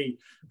cup of tea.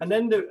 And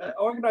then the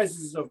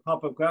organisers of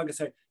Pop-Up Gaelga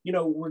say,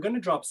 we're going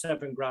to drop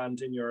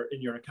 $7,000 in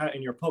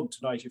your pub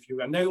tonight if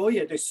you, and they,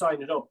 they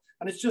sign it up.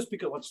 And it's just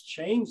because what's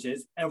changed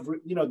is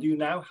you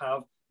now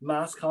have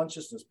mass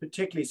consciousness,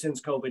 particularly since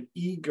COVID,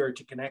 eager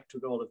to connect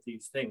with all of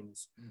these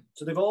things.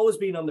 So they've always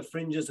been on the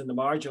fringes and the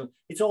margin.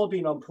 It's all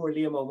been on poor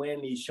Liam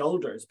O'Wenley's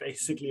shoulders,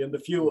 basically, and the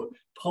few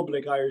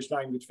public Irish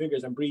language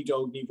figures, and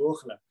Brídóg ní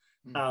Bhuachalla.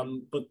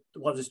 But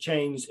what has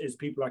changed is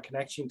people are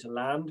connecting to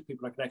land,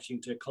 people are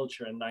connecting to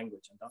culture and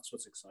language, and that's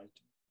what's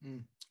exciting.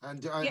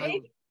 And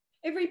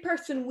every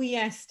person we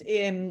asked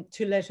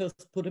to let us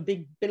put a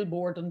big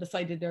billboard on the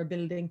side of their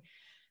building,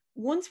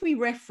 once we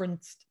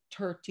referenced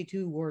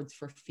 32 words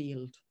for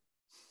field,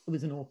 it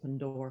was an open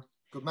door.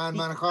 Good man,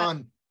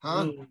 Manchán,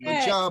 huh?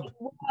 Good job. It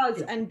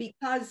was, and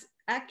because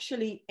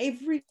actually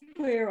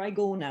everywhere I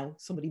go now,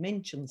 somebody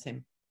mentions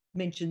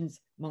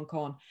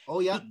Manchán. Oh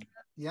yeah,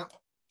 yeah.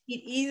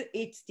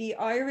 It's the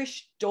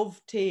Irish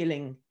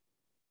dovetailing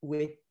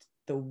with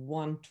the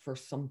want for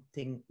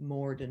something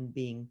more than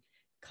being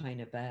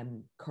kind of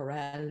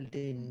corralled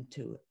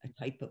into a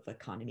type of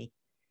economy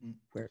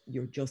where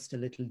you're just a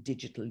little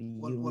digital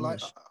unit. Well,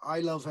 I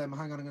love, hang on,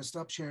 I'm going to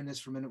stop sharing this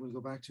for a minute. We'll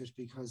go back to it,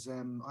 because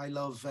I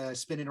love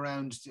spinning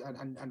around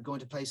and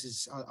going to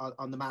places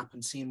on the map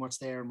and seeing what's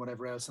there and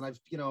whatever else. And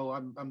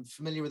I'm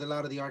familiar with a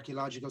lot of the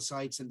archaeological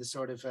sites and the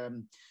sort of,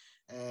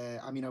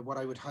 what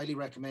I would highly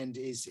recommend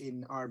is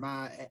in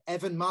Armagh,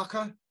 Evan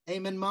Macha,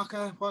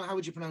 how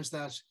would you pronounce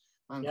that?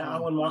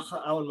 Awan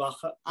Macha.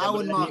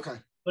 Awan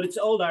Macha. But it's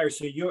Old Irish,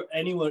 so you're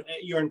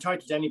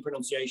entitled to any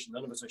pronunciation.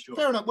 None of us are sure.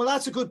 Fair enough. Well,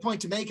 that's a good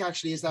point to make,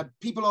 actually, is that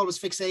people always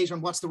fixate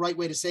on what's the right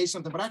way to say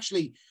something, but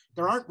actually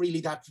there aren't really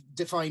that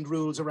defined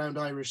rules around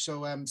Irish.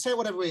 So say it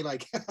whatever way you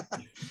like,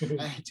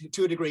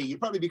 to a degree.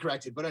 You'd probably be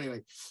corrected, but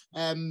anyway.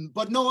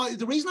 But no,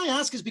 the reason I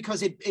ask is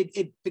because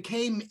it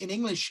became in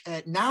English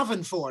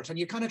Navanfort, and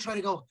you kind of try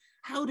to go,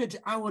 how did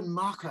Awan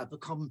Macha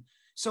become?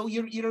 So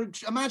you're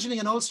imagining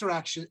an Ulster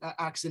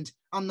accent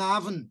on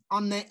Navan,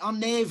 on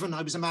Navan,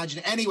 I was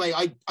imagining. Anyway,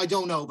 I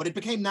don't know, but it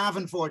became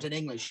Navanfort in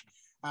English.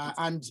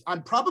 And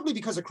probably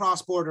because of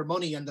cross-border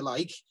money and the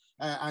like.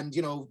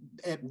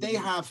 They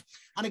have,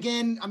 and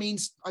again, I mean,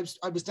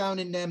 I was down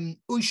in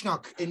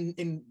Uileann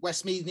in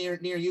Westmeath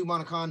near you,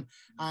 Manchán,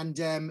 and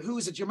who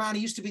is it? Your man,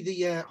 he used to be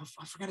the,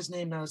 I forget his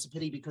name now, it's a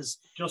pity because...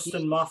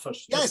 Justin Moffat.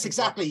 Yes,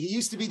 exactly. He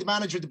used to be the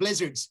manager of the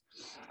Blizzards,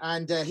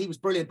 and he was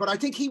brilliant. But I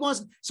think he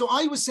wasn't, so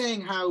I was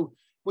saying how,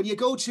 when you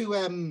go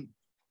to,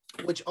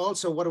 which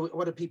also,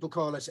 what do people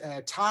call it?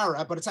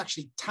 Tara, but it's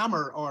actually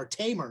Tamer or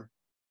Tamer.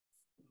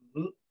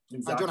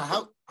 Exactly. I don't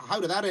know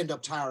how did that end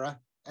up Tara?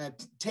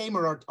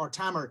 Tamer or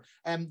Tamer.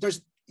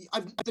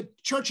 The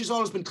church has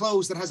always been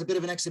closed that has a bit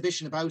of an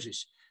exhibition about it.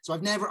 So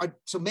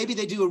so maybe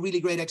they do a really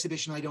great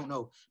exhibition, I don't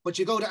know. But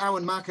you go to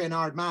Awan Macha in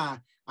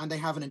Ardmagh and they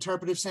have an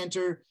interpretive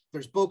centre,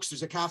 there's books,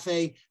 there's a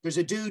cafe, there's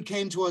a dude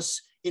came to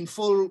us in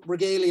full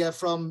regalia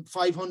from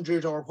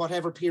 500 or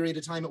whatever period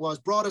of time it was,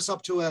 brought us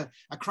up to a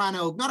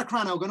crannog, not a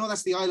crannog, I know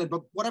that's the island,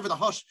 but whatever the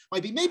hut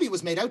might be, maybe it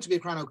was made out to be a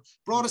crannog,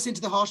 brought us into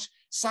the hut,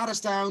 sat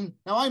us down.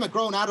 Now I'm a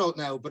grown adult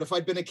now, but if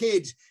I'd been a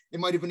kid, it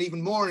might have been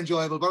even more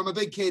enjoyable, but I'm a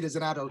big kid as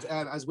an adult,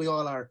 as we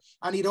all are.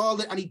 And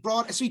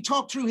so he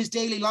talked through his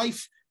daily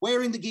life,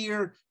 wearing the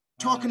gear,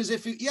 talking as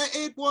if,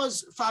 it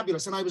was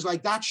fabulous. And I was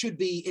like, that should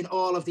be in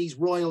all of these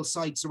royal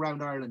sites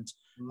around Ireland.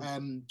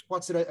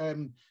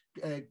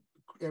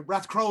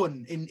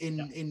 Rathcrowan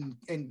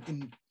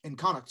in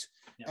Connacht.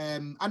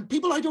 And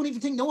people I don't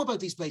even think know about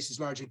these places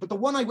largely, but the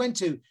one I went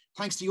to,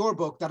 thanks to your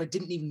book, that I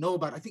didn't even know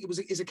about, I think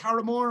is it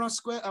Carramore or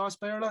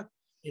Asperla?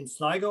 In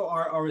Sligo,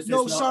 or is this?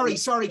 No,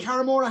 sorry,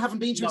 Carramore I haven't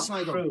been to in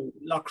Sligo.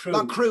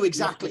 Lochcrew,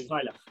 exactly.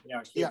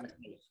 Yeah.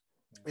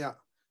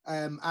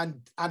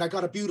 And I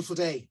got a beautiful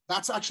day.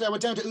 That's actually, I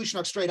went down to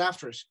Uileann straight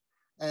after it.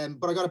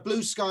 but I got a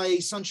blue sky,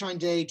 sunshine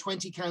day,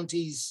 20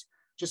 counties,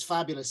 just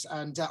fabulous.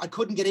 And I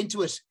couldn't get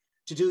into it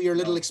to do your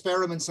little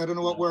experiments. I don't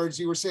know what words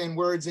you were saying,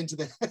 words into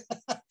the,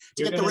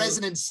 to get the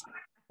resonance.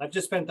 I've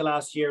just spent the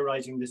last year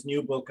writing this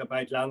new book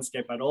about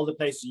landscape and all the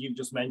places you've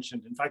just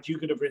mentioned. In fact, you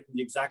could have written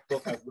the exact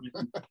book I've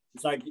written.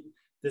 It's like,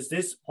 there's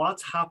this,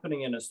 what's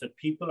happening in us that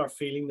people are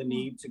feeling the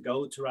need to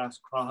go to Ras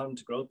Crahan,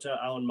 to go to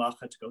Aon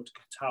Macha, to go to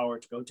Tower,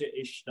 to go to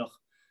Ishnach.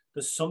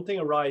 There's something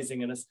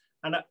arising in us.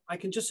 And I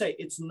can just say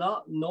it's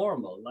not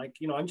normal. Like,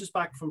 you know, I'm just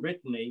back from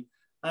Brittany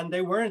and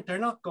they're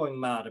not going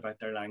mad about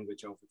their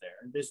language over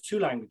there. There's two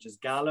languages,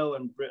 Gallo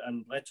and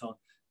Breton.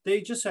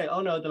 They just say,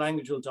 oh no, the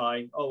language will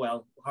die. Oh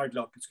well, hard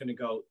luck, it's going to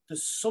go.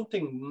 There's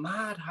something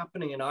mad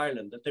happening in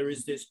Ireland, that there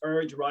is this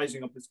urge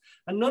rising up.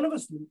 And none of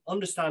us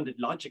understand it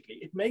logically.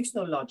 It makes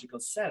no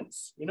logical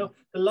sense. You know,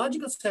 the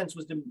logical sense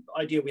was the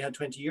idea we had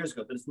 20 years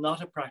ago, that it's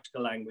not a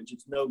practical language.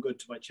 It's no good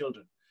to my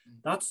children.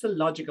 That's the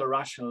logical,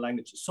 rational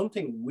language.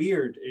 Something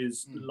weird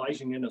is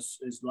lighting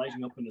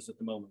up in us at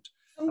the moment.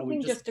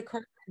 Something just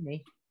occurred to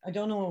me. I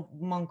don't know,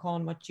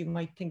 Manchán, what you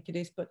might think it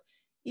is, but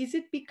is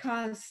it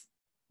because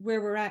where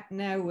we're at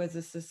now as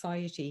a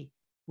society,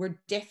 we're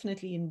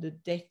definitely in the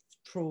death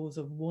throes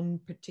of one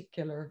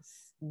particular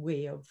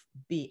way of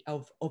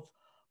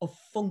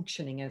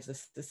functioning as a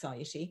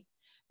society,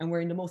 and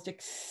we're in the most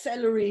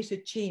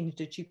accelerated change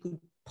that you could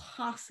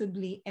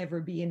possibly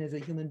ever be in as a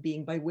human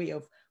being, by way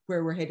of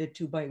where we're headed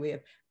to, by way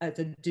of as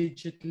a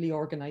digitally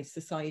organized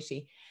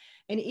society.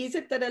 And is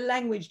it that a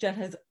language that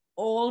has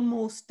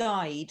almost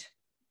died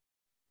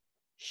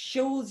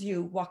shows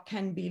you what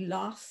can be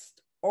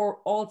lost, or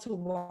also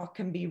what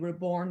can be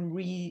reborn,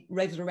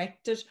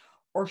 resurrected,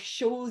 or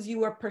shows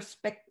you a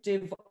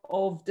perspective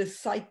of the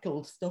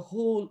cycles, the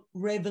whole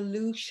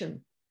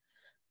revolution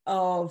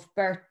of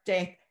birth,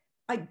 death?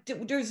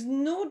 There's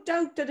no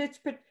doubt that it's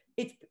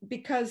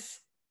because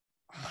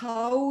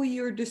how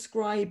you're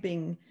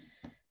describing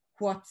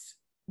what's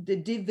the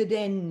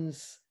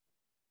dividends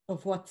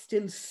of what's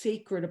still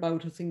sacred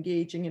about us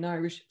engaging in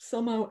Irish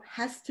somehow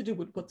has to do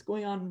with what's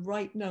going on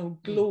right now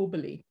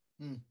globally.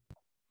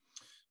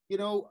 You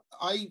know,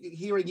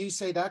 hearing you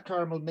say that,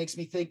 Carmel, makes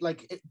me think,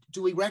 like,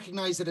 do we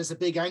recognize it as a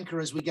big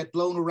anchor as we get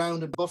blown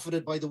around and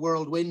buffeted by the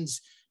world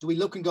winds? Do we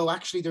look and go,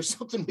 actually, there's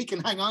something we can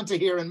hang on to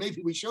here, and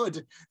maybe we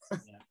should?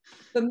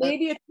 But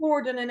maybe it's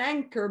more than an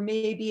anchor.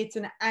 Maybe it's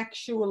an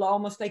actual,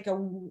 almost like a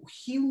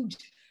huge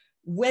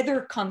weather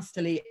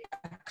constellation,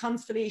 a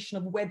constellation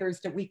of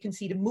weathers that we can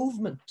see the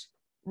movement,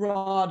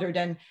 rather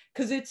than,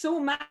 because it's so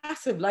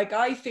massive. Like,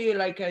 I feel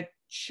like a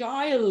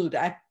child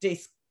at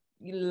this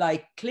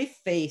like cliff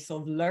face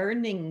of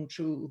learning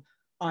through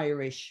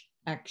Irish,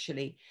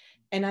 actually.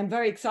 And I'm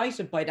very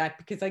excited by that,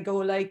 because I go,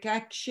 like,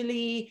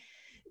 actually,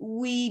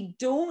 we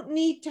don't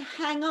need to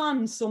hang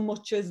on so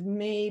much as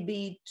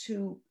maybe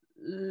to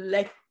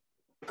let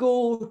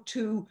go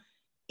to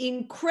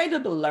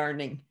incredible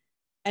learning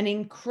and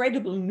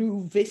incredible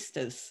new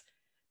vistas,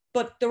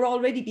 but they're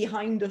already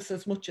behind us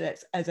as much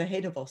as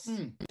ahead of us.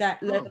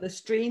 That level of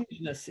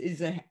strangeness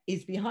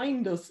is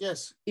behind us.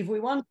 Yes. If we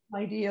want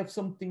an idea of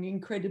something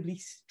incredibly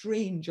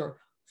strange or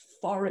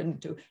foreign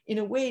to, in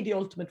a way, the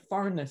ultimate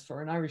foreignness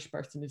for an Irish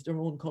person is their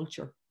own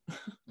culture. Do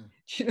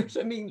you know what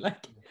I mean?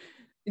 Like,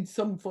 in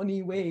some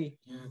funny way.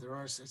 Yeah, there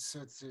are.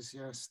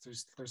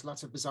 There's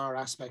lots of bizarre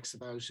aspects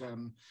about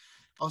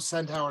us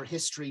and our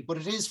history, but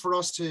it is for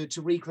us to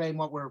reclaim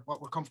what we're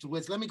comfortable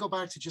with. Let me go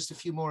back to just a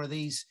few more of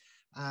these.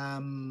 I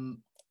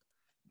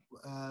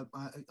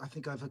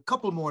think I have a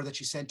couple more that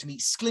you sent to me.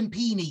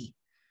 Sklimpini.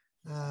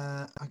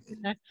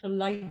 Natural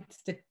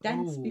lights that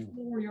dance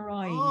before your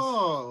eyes.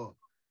 Oh,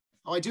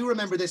 I do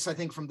remember this, I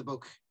think, from the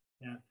book.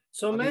 Yeah.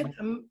 So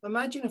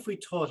imagine if we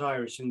taught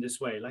Irish in this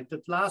way. Like,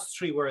 the last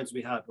three words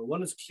we had were,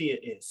 one is clia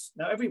is.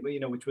 Now, everybody, you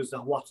know, which was the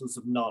wattles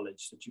of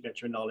knowledge, that you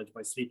get your knowledge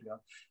by sleeping on.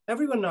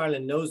 Everyone in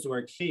Ireland knows the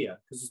word clia,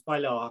 because it's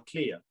baila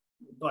clia.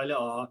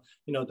 Baila,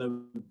 you know,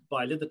 the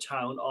baila, the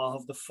town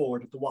of the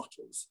ford of the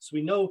wattles. So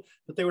we know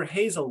that they were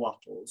hazel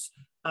wattles,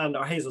 and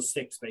our hazel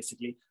sticks,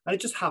 basically. And it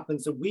just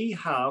happens that we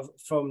have,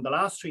 from the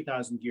last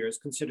 3,000 years,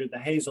 considered the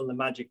hazel the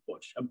magic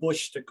bush, a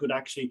bush that could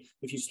actually,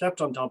 if you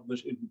slept on top of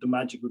it, the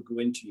magic would go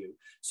into you.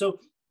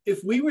 So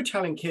if we were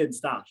telling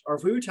kids that, or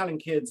if we were telling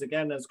kids,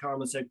 again, as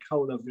Carmel said,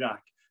 Cóla Bhreac,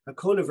 a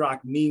Cóla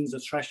Bhreac means a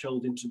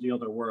threshold into the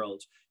other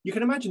world. You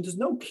can imagine there's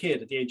no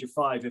kid at the age of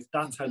 5, if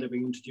that's how they're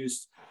being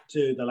introduced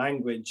to the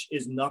language,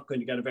 is not going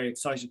to get very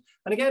excited.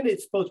 And again,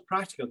 it's both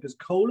practical, because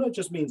Cóla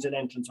just means an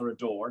entrance or a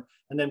door,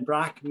 and then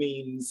Bhreac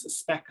means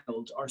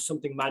speckled or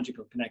something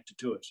magical connected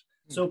to it.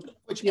 So,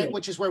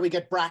 which is where we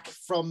get Brack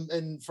from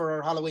for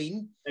our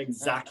Halloween.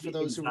 Exactly. For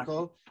those who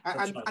recall.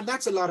 And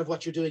that's a lot of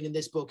what you're doing in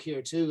this book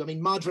here too. I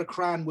mean, Madra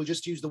Cran, we'll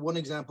just use the one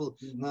example,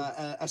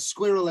 a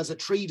squirrel as a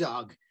tree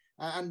dog.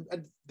 And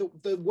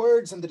the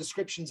words and the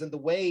descriptions and the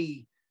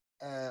way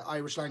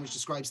Irish language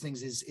describes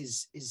things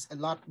is a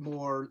lot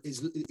more,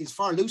 is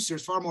far looser,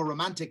 is far more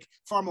romantic,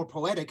 far more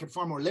poetic, and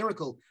far more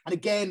lyrical. And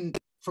again,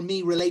 for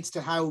me, relates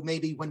to how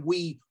maybe when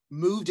we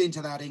moved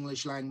into that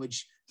English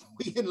language,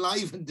 we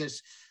enlivened it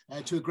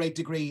to a great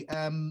degree.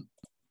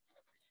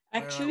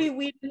 Actually,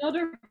 we had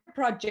another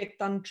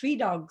project on Tree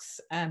Dogs,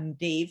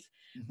 Dave,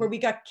 where we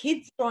got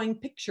kids drawing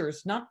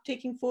pictures, not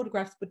taking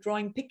photographs, but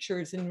drawing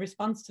pictures in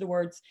response to the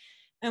words.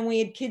 And we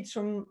had kids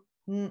from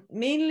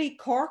mainly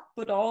Cork,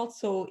 but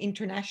also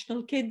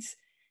international kids.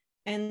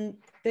 And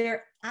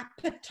their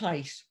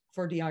appetite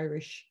for the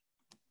Irish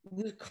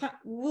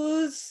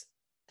was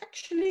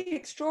actually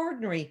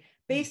extraordinary,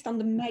 based on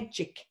the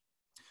magic.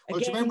 Well,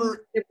 do you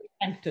remember?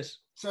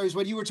 Sorry,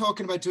 when you were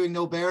talking about doing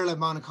No Berla,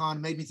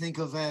 Monaghan, made me think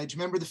of, do you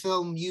remember the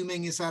film You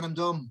Ming Is Anam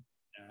Dum?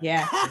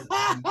 Yeah.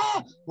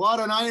 What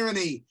an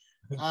irony.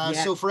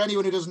 So for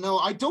anyone who doesn't know,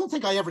 I don't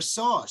think I ever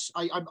saw it.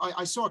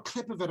 I saw a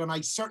clip of it, and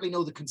I certainly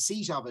know the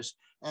conceit of it.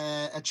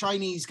 A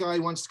Chinese guy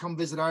wants to come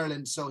visit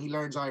Ireland, so he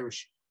learns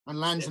Irish and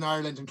lands in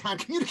Ireland and can't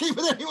communicate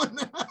with anyone.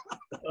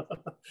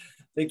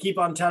 They keep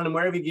on telling him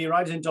wherever you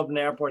ride in Dublin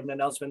Airport and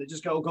then elsewhere, they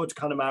just go to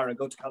Connemara,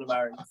 go to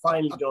Connemara. And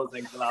finally goes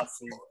into the last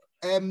scene.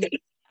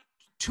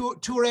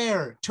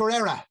 Turera.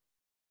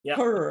 Yeah.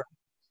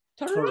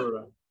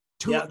 Turera.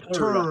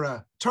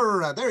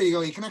 There you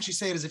go. You can actually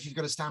say it as if you've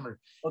got a stammer.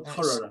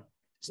 Turera.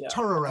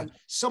 Turera.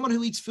 Someone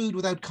who eats food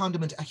without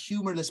condiment, a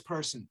humorless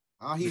person.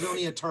 He's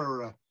only a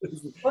Turera.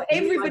 Well,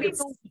 everybody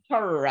knows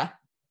Turera.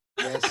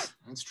 Yes,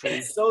 that's true.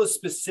 It's so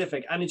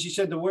specific. And as you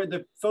said,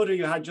 the photo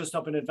you had just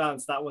up in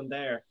advance, that one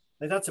there,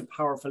 like that's a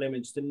powerful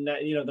image. The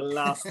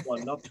last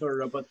one, not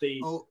Turera, but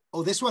the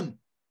this one.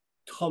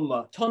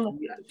 Tumma.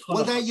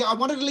 Well, I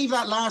wanted to leave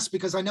that last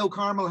because I know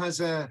Carmel has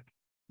a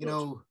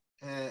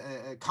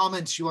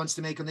comment she wants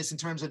to make on this in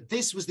terms of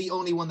this was the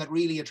only one that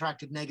really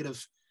attracted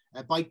negative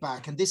bite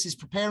back, and this is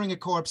preparing a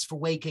corpse for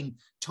waking,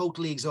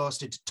 totally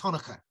exhausted.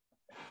 Tonacha.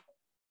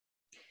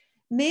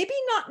 Maybe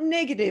not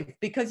negative,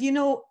 because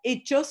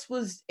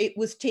it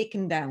was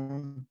taken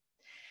down.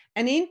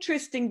 And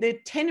interesting, the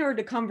tenor of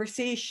the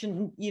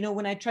conversation,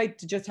 when I tried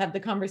to just have the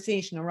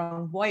conversation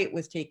around why it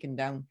was taken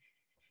down,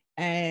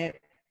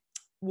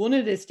 one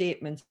of the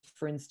statements,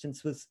 for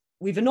instance, was,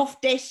 "We've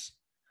enough debt.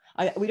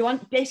 We don't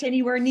want debt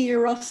anywhere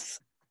near us."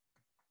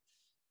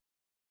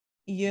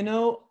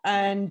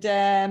 And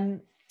I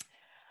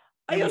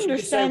understand. Should we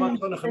say what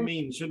Tonacha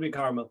means, should we,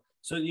 Carmel?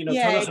 So,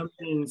 Tonacha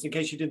means, in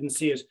case you didn't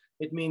see it,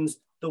 it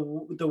means the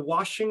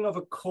washing of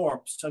a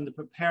corpse and the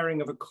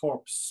preparing of a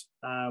corpse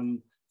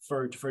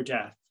for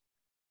death.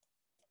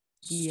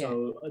 Yeah.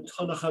 So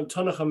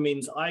Tonacha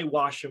means I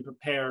wash and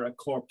prepare a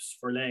corpse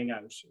for laying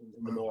out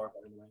in the morgue.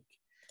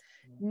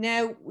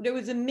 Now, there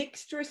was a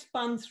mixed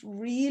response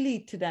really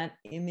to that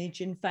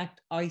image. In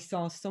fact, I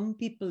saw some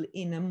people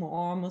in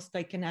almost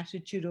like an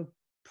attitude of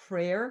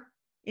prayer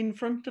in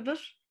front of it.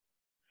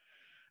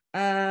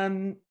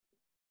 And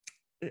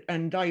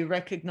I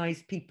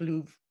recognize people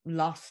who've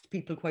lost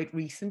people quite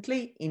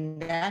recently in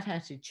that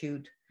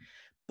attitude.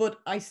 But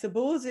I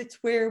suppose it's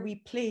where we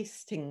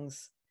place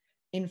things.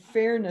 In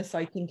fairness,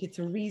 I think it's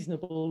a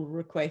reasonable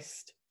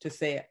request to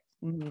say,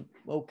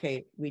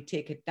 okay, we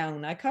take it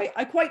down. I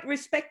quite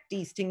respect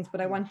these things,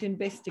 but I want to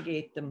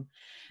investigate them.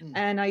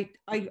 And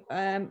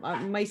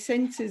my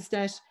sense is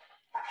that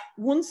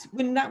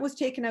when that was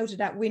taken out of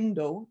that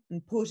window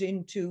and put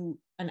into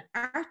an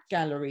art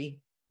gallery,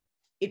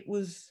 it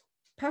was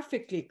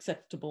perfectly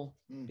acceptable,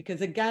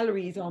 because a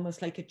gallery is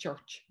almost like a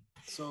church,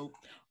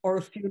 or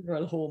a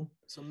funeral home.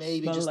 So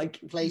maybe just like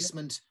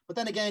placement. But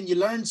then again, you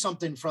learn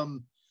something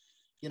from,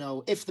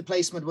 if the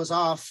placement was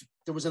off,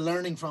 there was a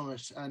learning from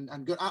it,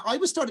 and good. I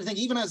was starting to think,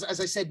 even as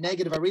I said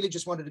negative, I really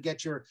just wanted to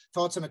get your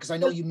thoughts on it, because I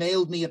know you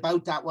mailed me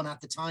about that one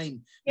at the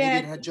time.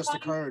 Maybe it had just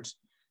occurred.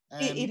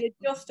 It had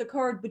just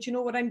occurred, but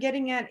what I'm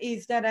getting at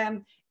is that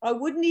I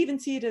wouldn't even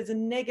see it as a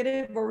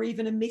negative or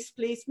even a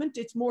misplacement.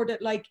 It's more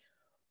that, like,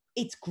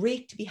 it's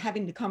great to be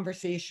having the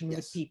conversation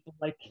with people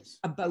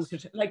about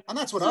it. And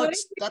that's what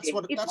art's that's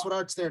what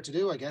art's there to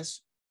do, I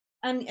guess.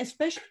 And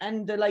especially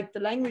the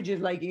language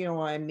is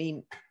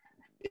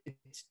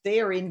it's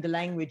there in the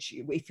language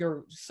if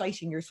you're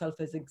citing yourself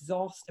as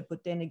exhausted.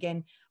 But then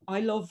again, I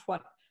love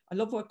what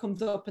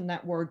comes up in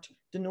that word,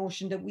 the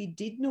notion that we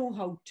did know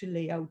how to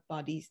lay out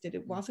bodies, that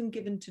it wasn't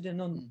given to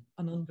an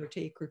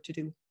undertaker to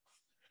do.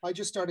 I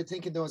just started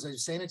thinking, though, as I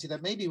was saying it to you,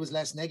 that maybe it was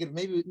less negative.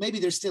 Maybe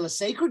there's still a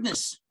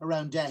sacredness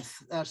around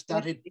death,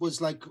 that it was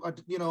like,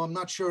 I'm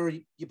not sure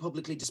you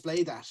publicly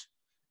display that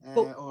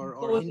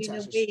or hint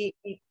at it.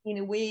 In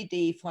a way,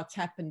 Dave, what's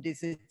happened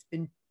is it's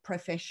been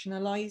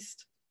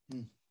professionalized.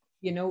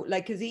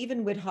 Because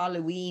even with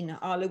Halloween,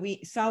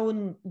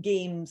 Samhain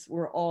games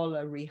were all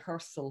a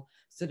rehearsal,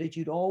 so that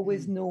you'd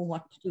always know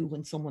what to do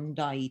when someone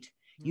died.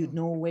 You'd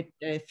know with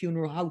the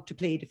funeral how to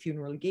play the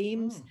funeral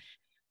games,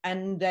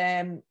 and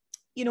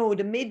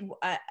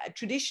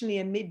traditionally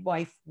a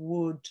midwife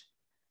would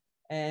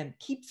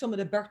keep some of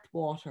the birth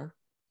water,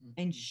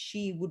 and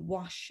she would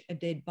wash a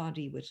dead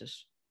body with it.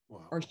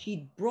 Wow. Or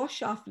she'd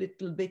brush off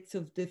little bits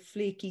of the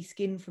flaky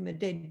skin from a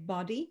dead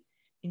body,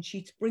 and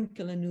she'd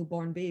sprinkle a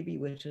newborn baby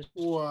with it.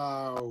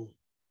 Wow.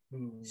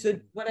 So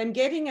what I'm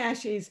getting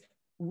at is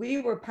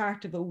we were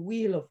part of a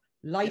wheel of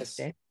life,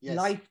 death,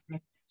 life,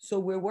 death. So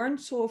we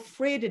weren't so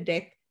afraid of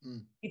death.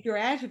 If you're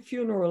at a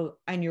funeral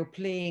and you're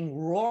playing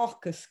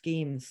raucous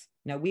games,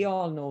 Now, we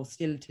all know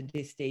still to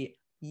this day,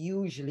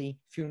 usually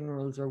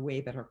funerals are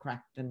way better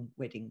crack than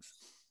weddings.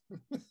 For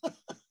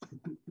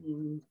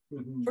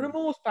the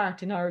most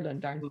part in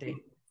Ireland, aren't they?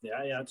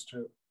 Yeah, that's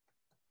true.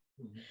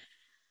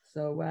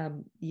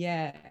 So,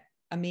 yeah,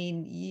 I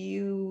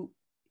mean,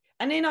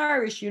 and in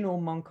Irish, you know,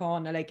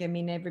 Manchán, like, I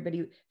mean,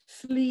 everybody,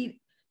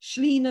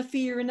 Shlina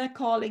Fiorna,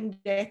 calling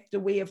death the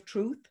way of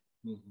truth.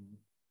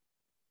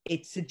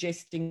 It's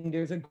suggesting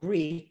there's a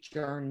great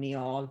journey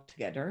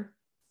altogether,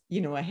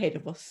 you know, ahead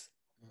of us,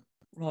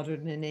 rather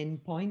than an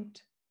end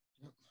point.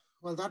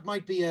 Well, that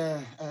might be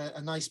a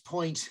nice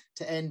point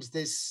to end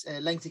this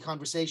lengthy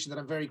conversation that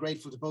I'm very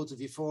grateful to both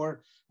of you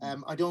for.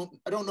 I don't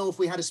know if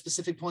we had a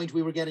specific point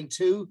we were getting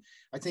to.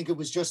 I think it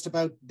was just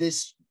about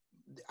this,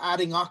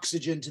 adding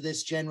oxygen to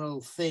this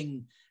general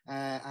thing,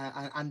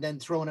 and then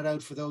throwing it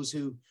out for those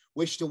who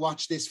wish to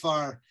watch this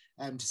far,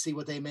 to see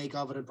what they make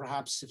of it. And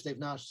perhaps if they're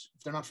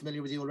not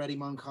familiar with you already,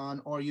 Manchán,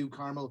 or you,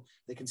 Carmel,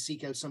 they can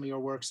seek out some of your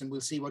works, and we'll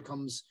see what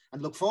comes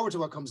and look forward to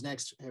what comes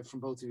next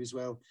from both of you as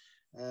well.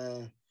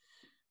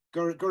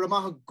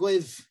 Guramaha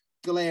Gwiv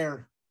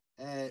Galair.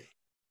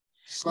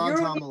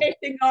 You're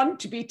getting on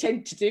to be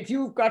tentative.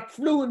 You've got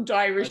fluent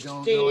Irish. I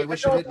don't know. I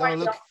wish I did. No,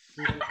 look,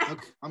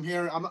 I'm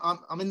here.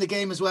 I'm in the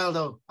game as well,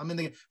 though. I'm in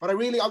the game. But I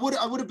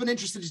would have been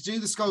interested to do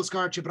the Skull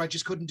Scarcha, but I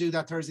just couldn't do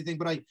that Thursday thing.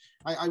 But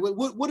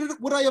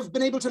would I have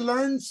been able to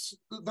learn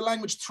the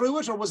language through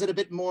it, or was it a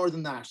bit more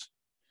than that?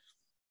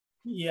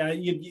 Yeah,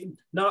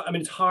 not. I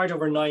mean, it's hard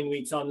over 9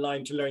 weeks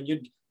online to learn.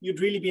 You'd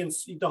really be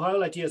the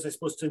whole idea is, I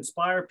suppose, to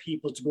inspire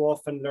people to go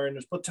off and learn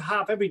it, but to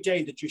have every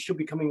day that you should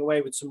be coming away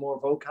with some more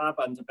vocab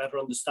and a better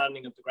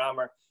understanding of the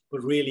grammar.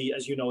 But really,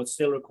 as you know, it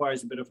still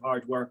requires a bit of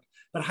hard work.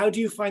 But how do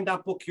you find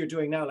that book you're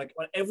doing now? Like,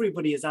 what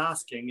everybody is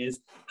asking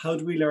is, how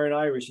do we learn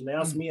Irish? And they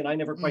ask me, and I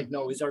never quite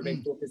know, is there a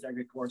big book? Is there a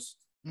big course?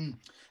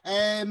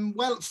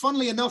 Well,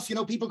 funnily enough, you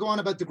know, people go on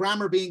about the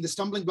grammar being the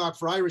stumbling block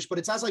for Irish, but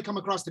it's as I come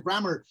across the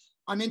grammar,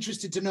 I'm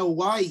interested to know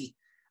why.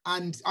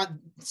 And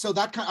so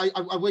that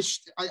I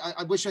wish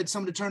I had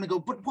someone to turn and go,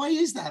 but why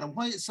is that? And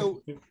why?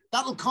 So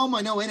that'll come,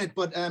 I know, in it.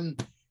 But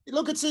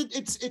look,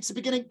 it's a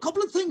beginning. A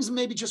couple of things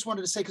maybe just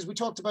wanted to say, because we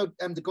talked about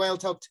the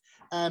Gaeltacht.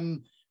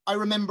 I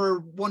remember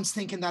once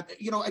thinking that,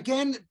 you know,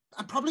 again,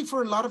 and probably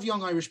for a lot of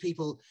young Irish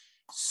people,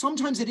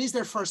 sometimes it is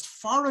their first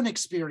foreign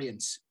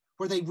experience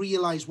where they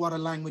realize what a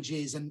language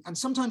is. And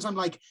sometimes I'm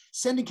like,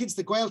 sending kids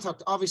to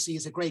Gaeltacht obviously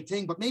is a great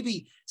thing, but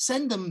maybe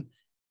send them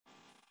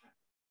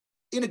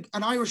in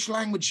an Irish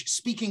language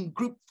speaking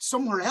group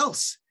somewhere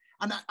else,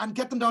 and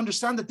get them to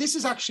understand that this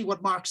is actually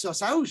what marks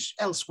us out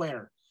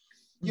elsewhere.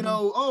 You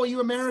know, oh, are you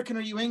American? Are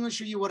you English?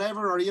 Are you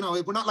whatever? Or, you know,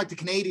 we're not like the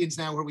Canadians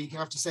now where we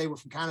have to say we're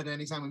from Canada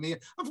anytime we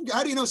meet.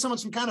 How do you know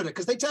someone's from Canada?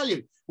 Because they tell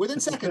you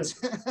within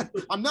seconds.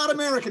 I'm not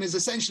American is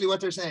essentially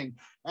what they're saying.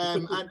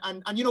 And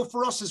you know,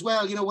 for us as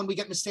well, you know, when we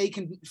get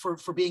mistaken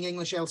for being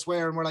English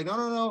elsewhere, and we're like,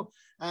 no.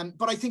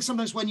 But I think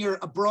sometimes when you're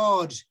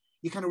abroad,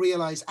 you kind of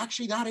realize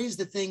actually that is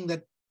the thing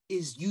that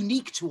is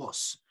unique to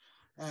us.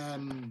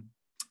 And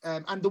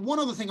the one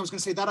other thing I was going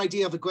to say, that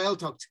idea of a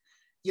Gaeltacht,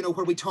 you know,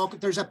 where we talk,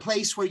 there's a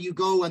place where you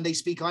go and they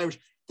speak Irish.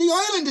 The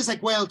island is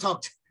like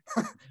Gaeltacht.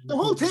 The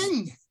whole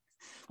thing.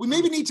 We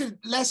maybe need to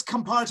less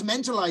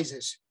compartmentalize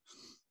it.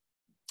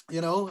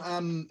 You know,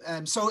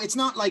 so it's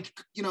not like,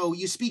 you know,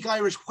 you speak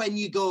Irish when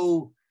you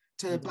go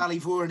to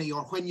Ballyvourney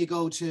or when you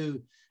go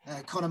to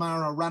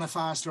Connemara or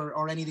Ranafast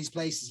or any of these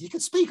places. You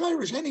could speak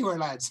Irish anywhere,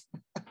 lads.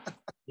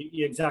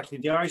 Exactly.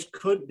 The Irish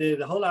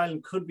the whole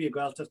island could be a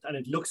Gaeltacht, and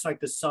it looks like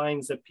the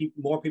signs that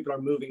more people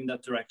are moving in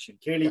that direction.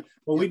 Clearly,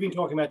 what we've been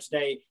talking about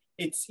today,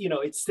 it's, you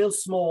know, it's still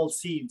small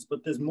seeds,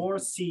 but there's more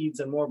seeds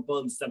and more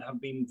buds that have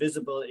been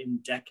visible in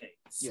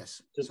decades.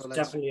 Yes. So it's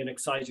definitely an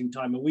exciting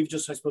time. And we've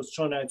just, I suppose,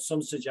 thrown out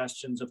some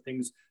suggestions of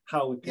things,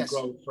 how it can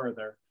grow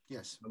further.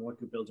 Yes. And what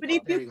to build upon. But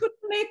if you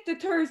couldn't make the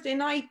Thursday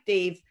night,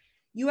 Dave,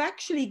 you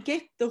actually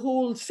get the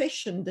whole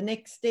session the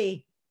next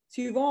day.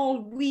 So you've all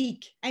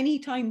week, any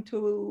time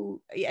to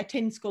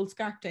attend Skull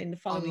Scarcha in the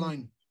following.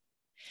 Online.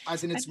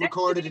 As in it's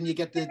recorded and you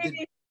get the...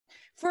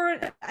 For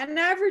an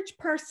average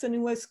person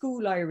who has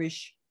school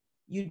Irish,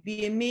 you'd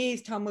be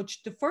amazed how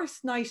much. The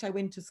first night I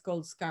went to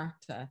Skull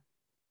Scarcha,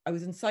 I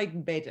was inside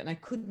in bed and I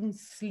couldn't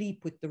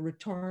sleep with the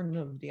return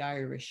of the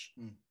Irish.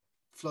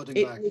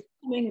 Flooding back. Was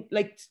coming,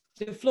 like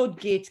the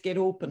floodgates get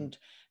opened,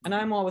 and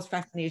I'm always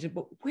fascinated,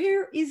 but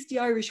where is the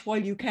Irish while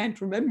you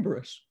can't remember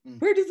it?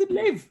 Where does it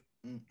live?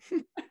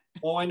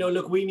 Oh, I know.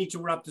 Look, we need to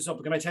wrap this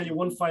up. Can I tell you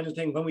one final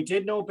thing? When we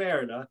did No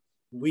Berna,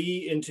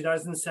 we, in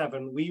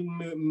 2007,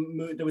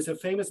 there was a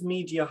famous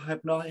media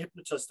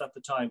hypnotist at the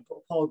time,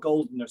 Paul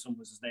Golden or something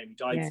was his name. He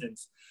died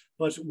since.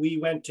 But we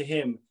went to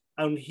him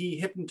and he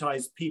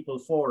hypnotized people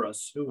for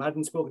us who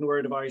hadn't spoken a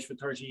word of Irish for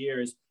 30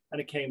 years,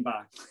 and it came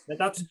back.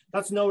 Now,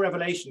 that's no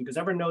revelation, because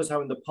everyone knows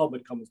how in the pub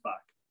it comes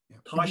back.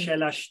 Tá sé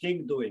le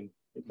stig doing.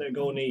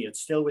 It's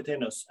still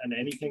within us, and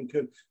anything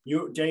could.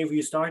 Dave,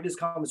 you started this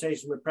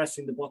conversation with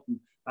pressing the button.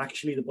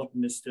 Actually, the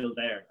button is still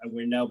there, and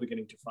we're now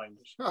beginning to find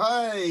it.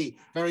 Hi,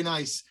 very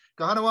nice.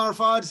 Gohanna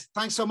Warfod,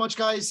 thanks so much,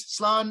 guys.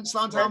 Slán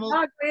Tamil.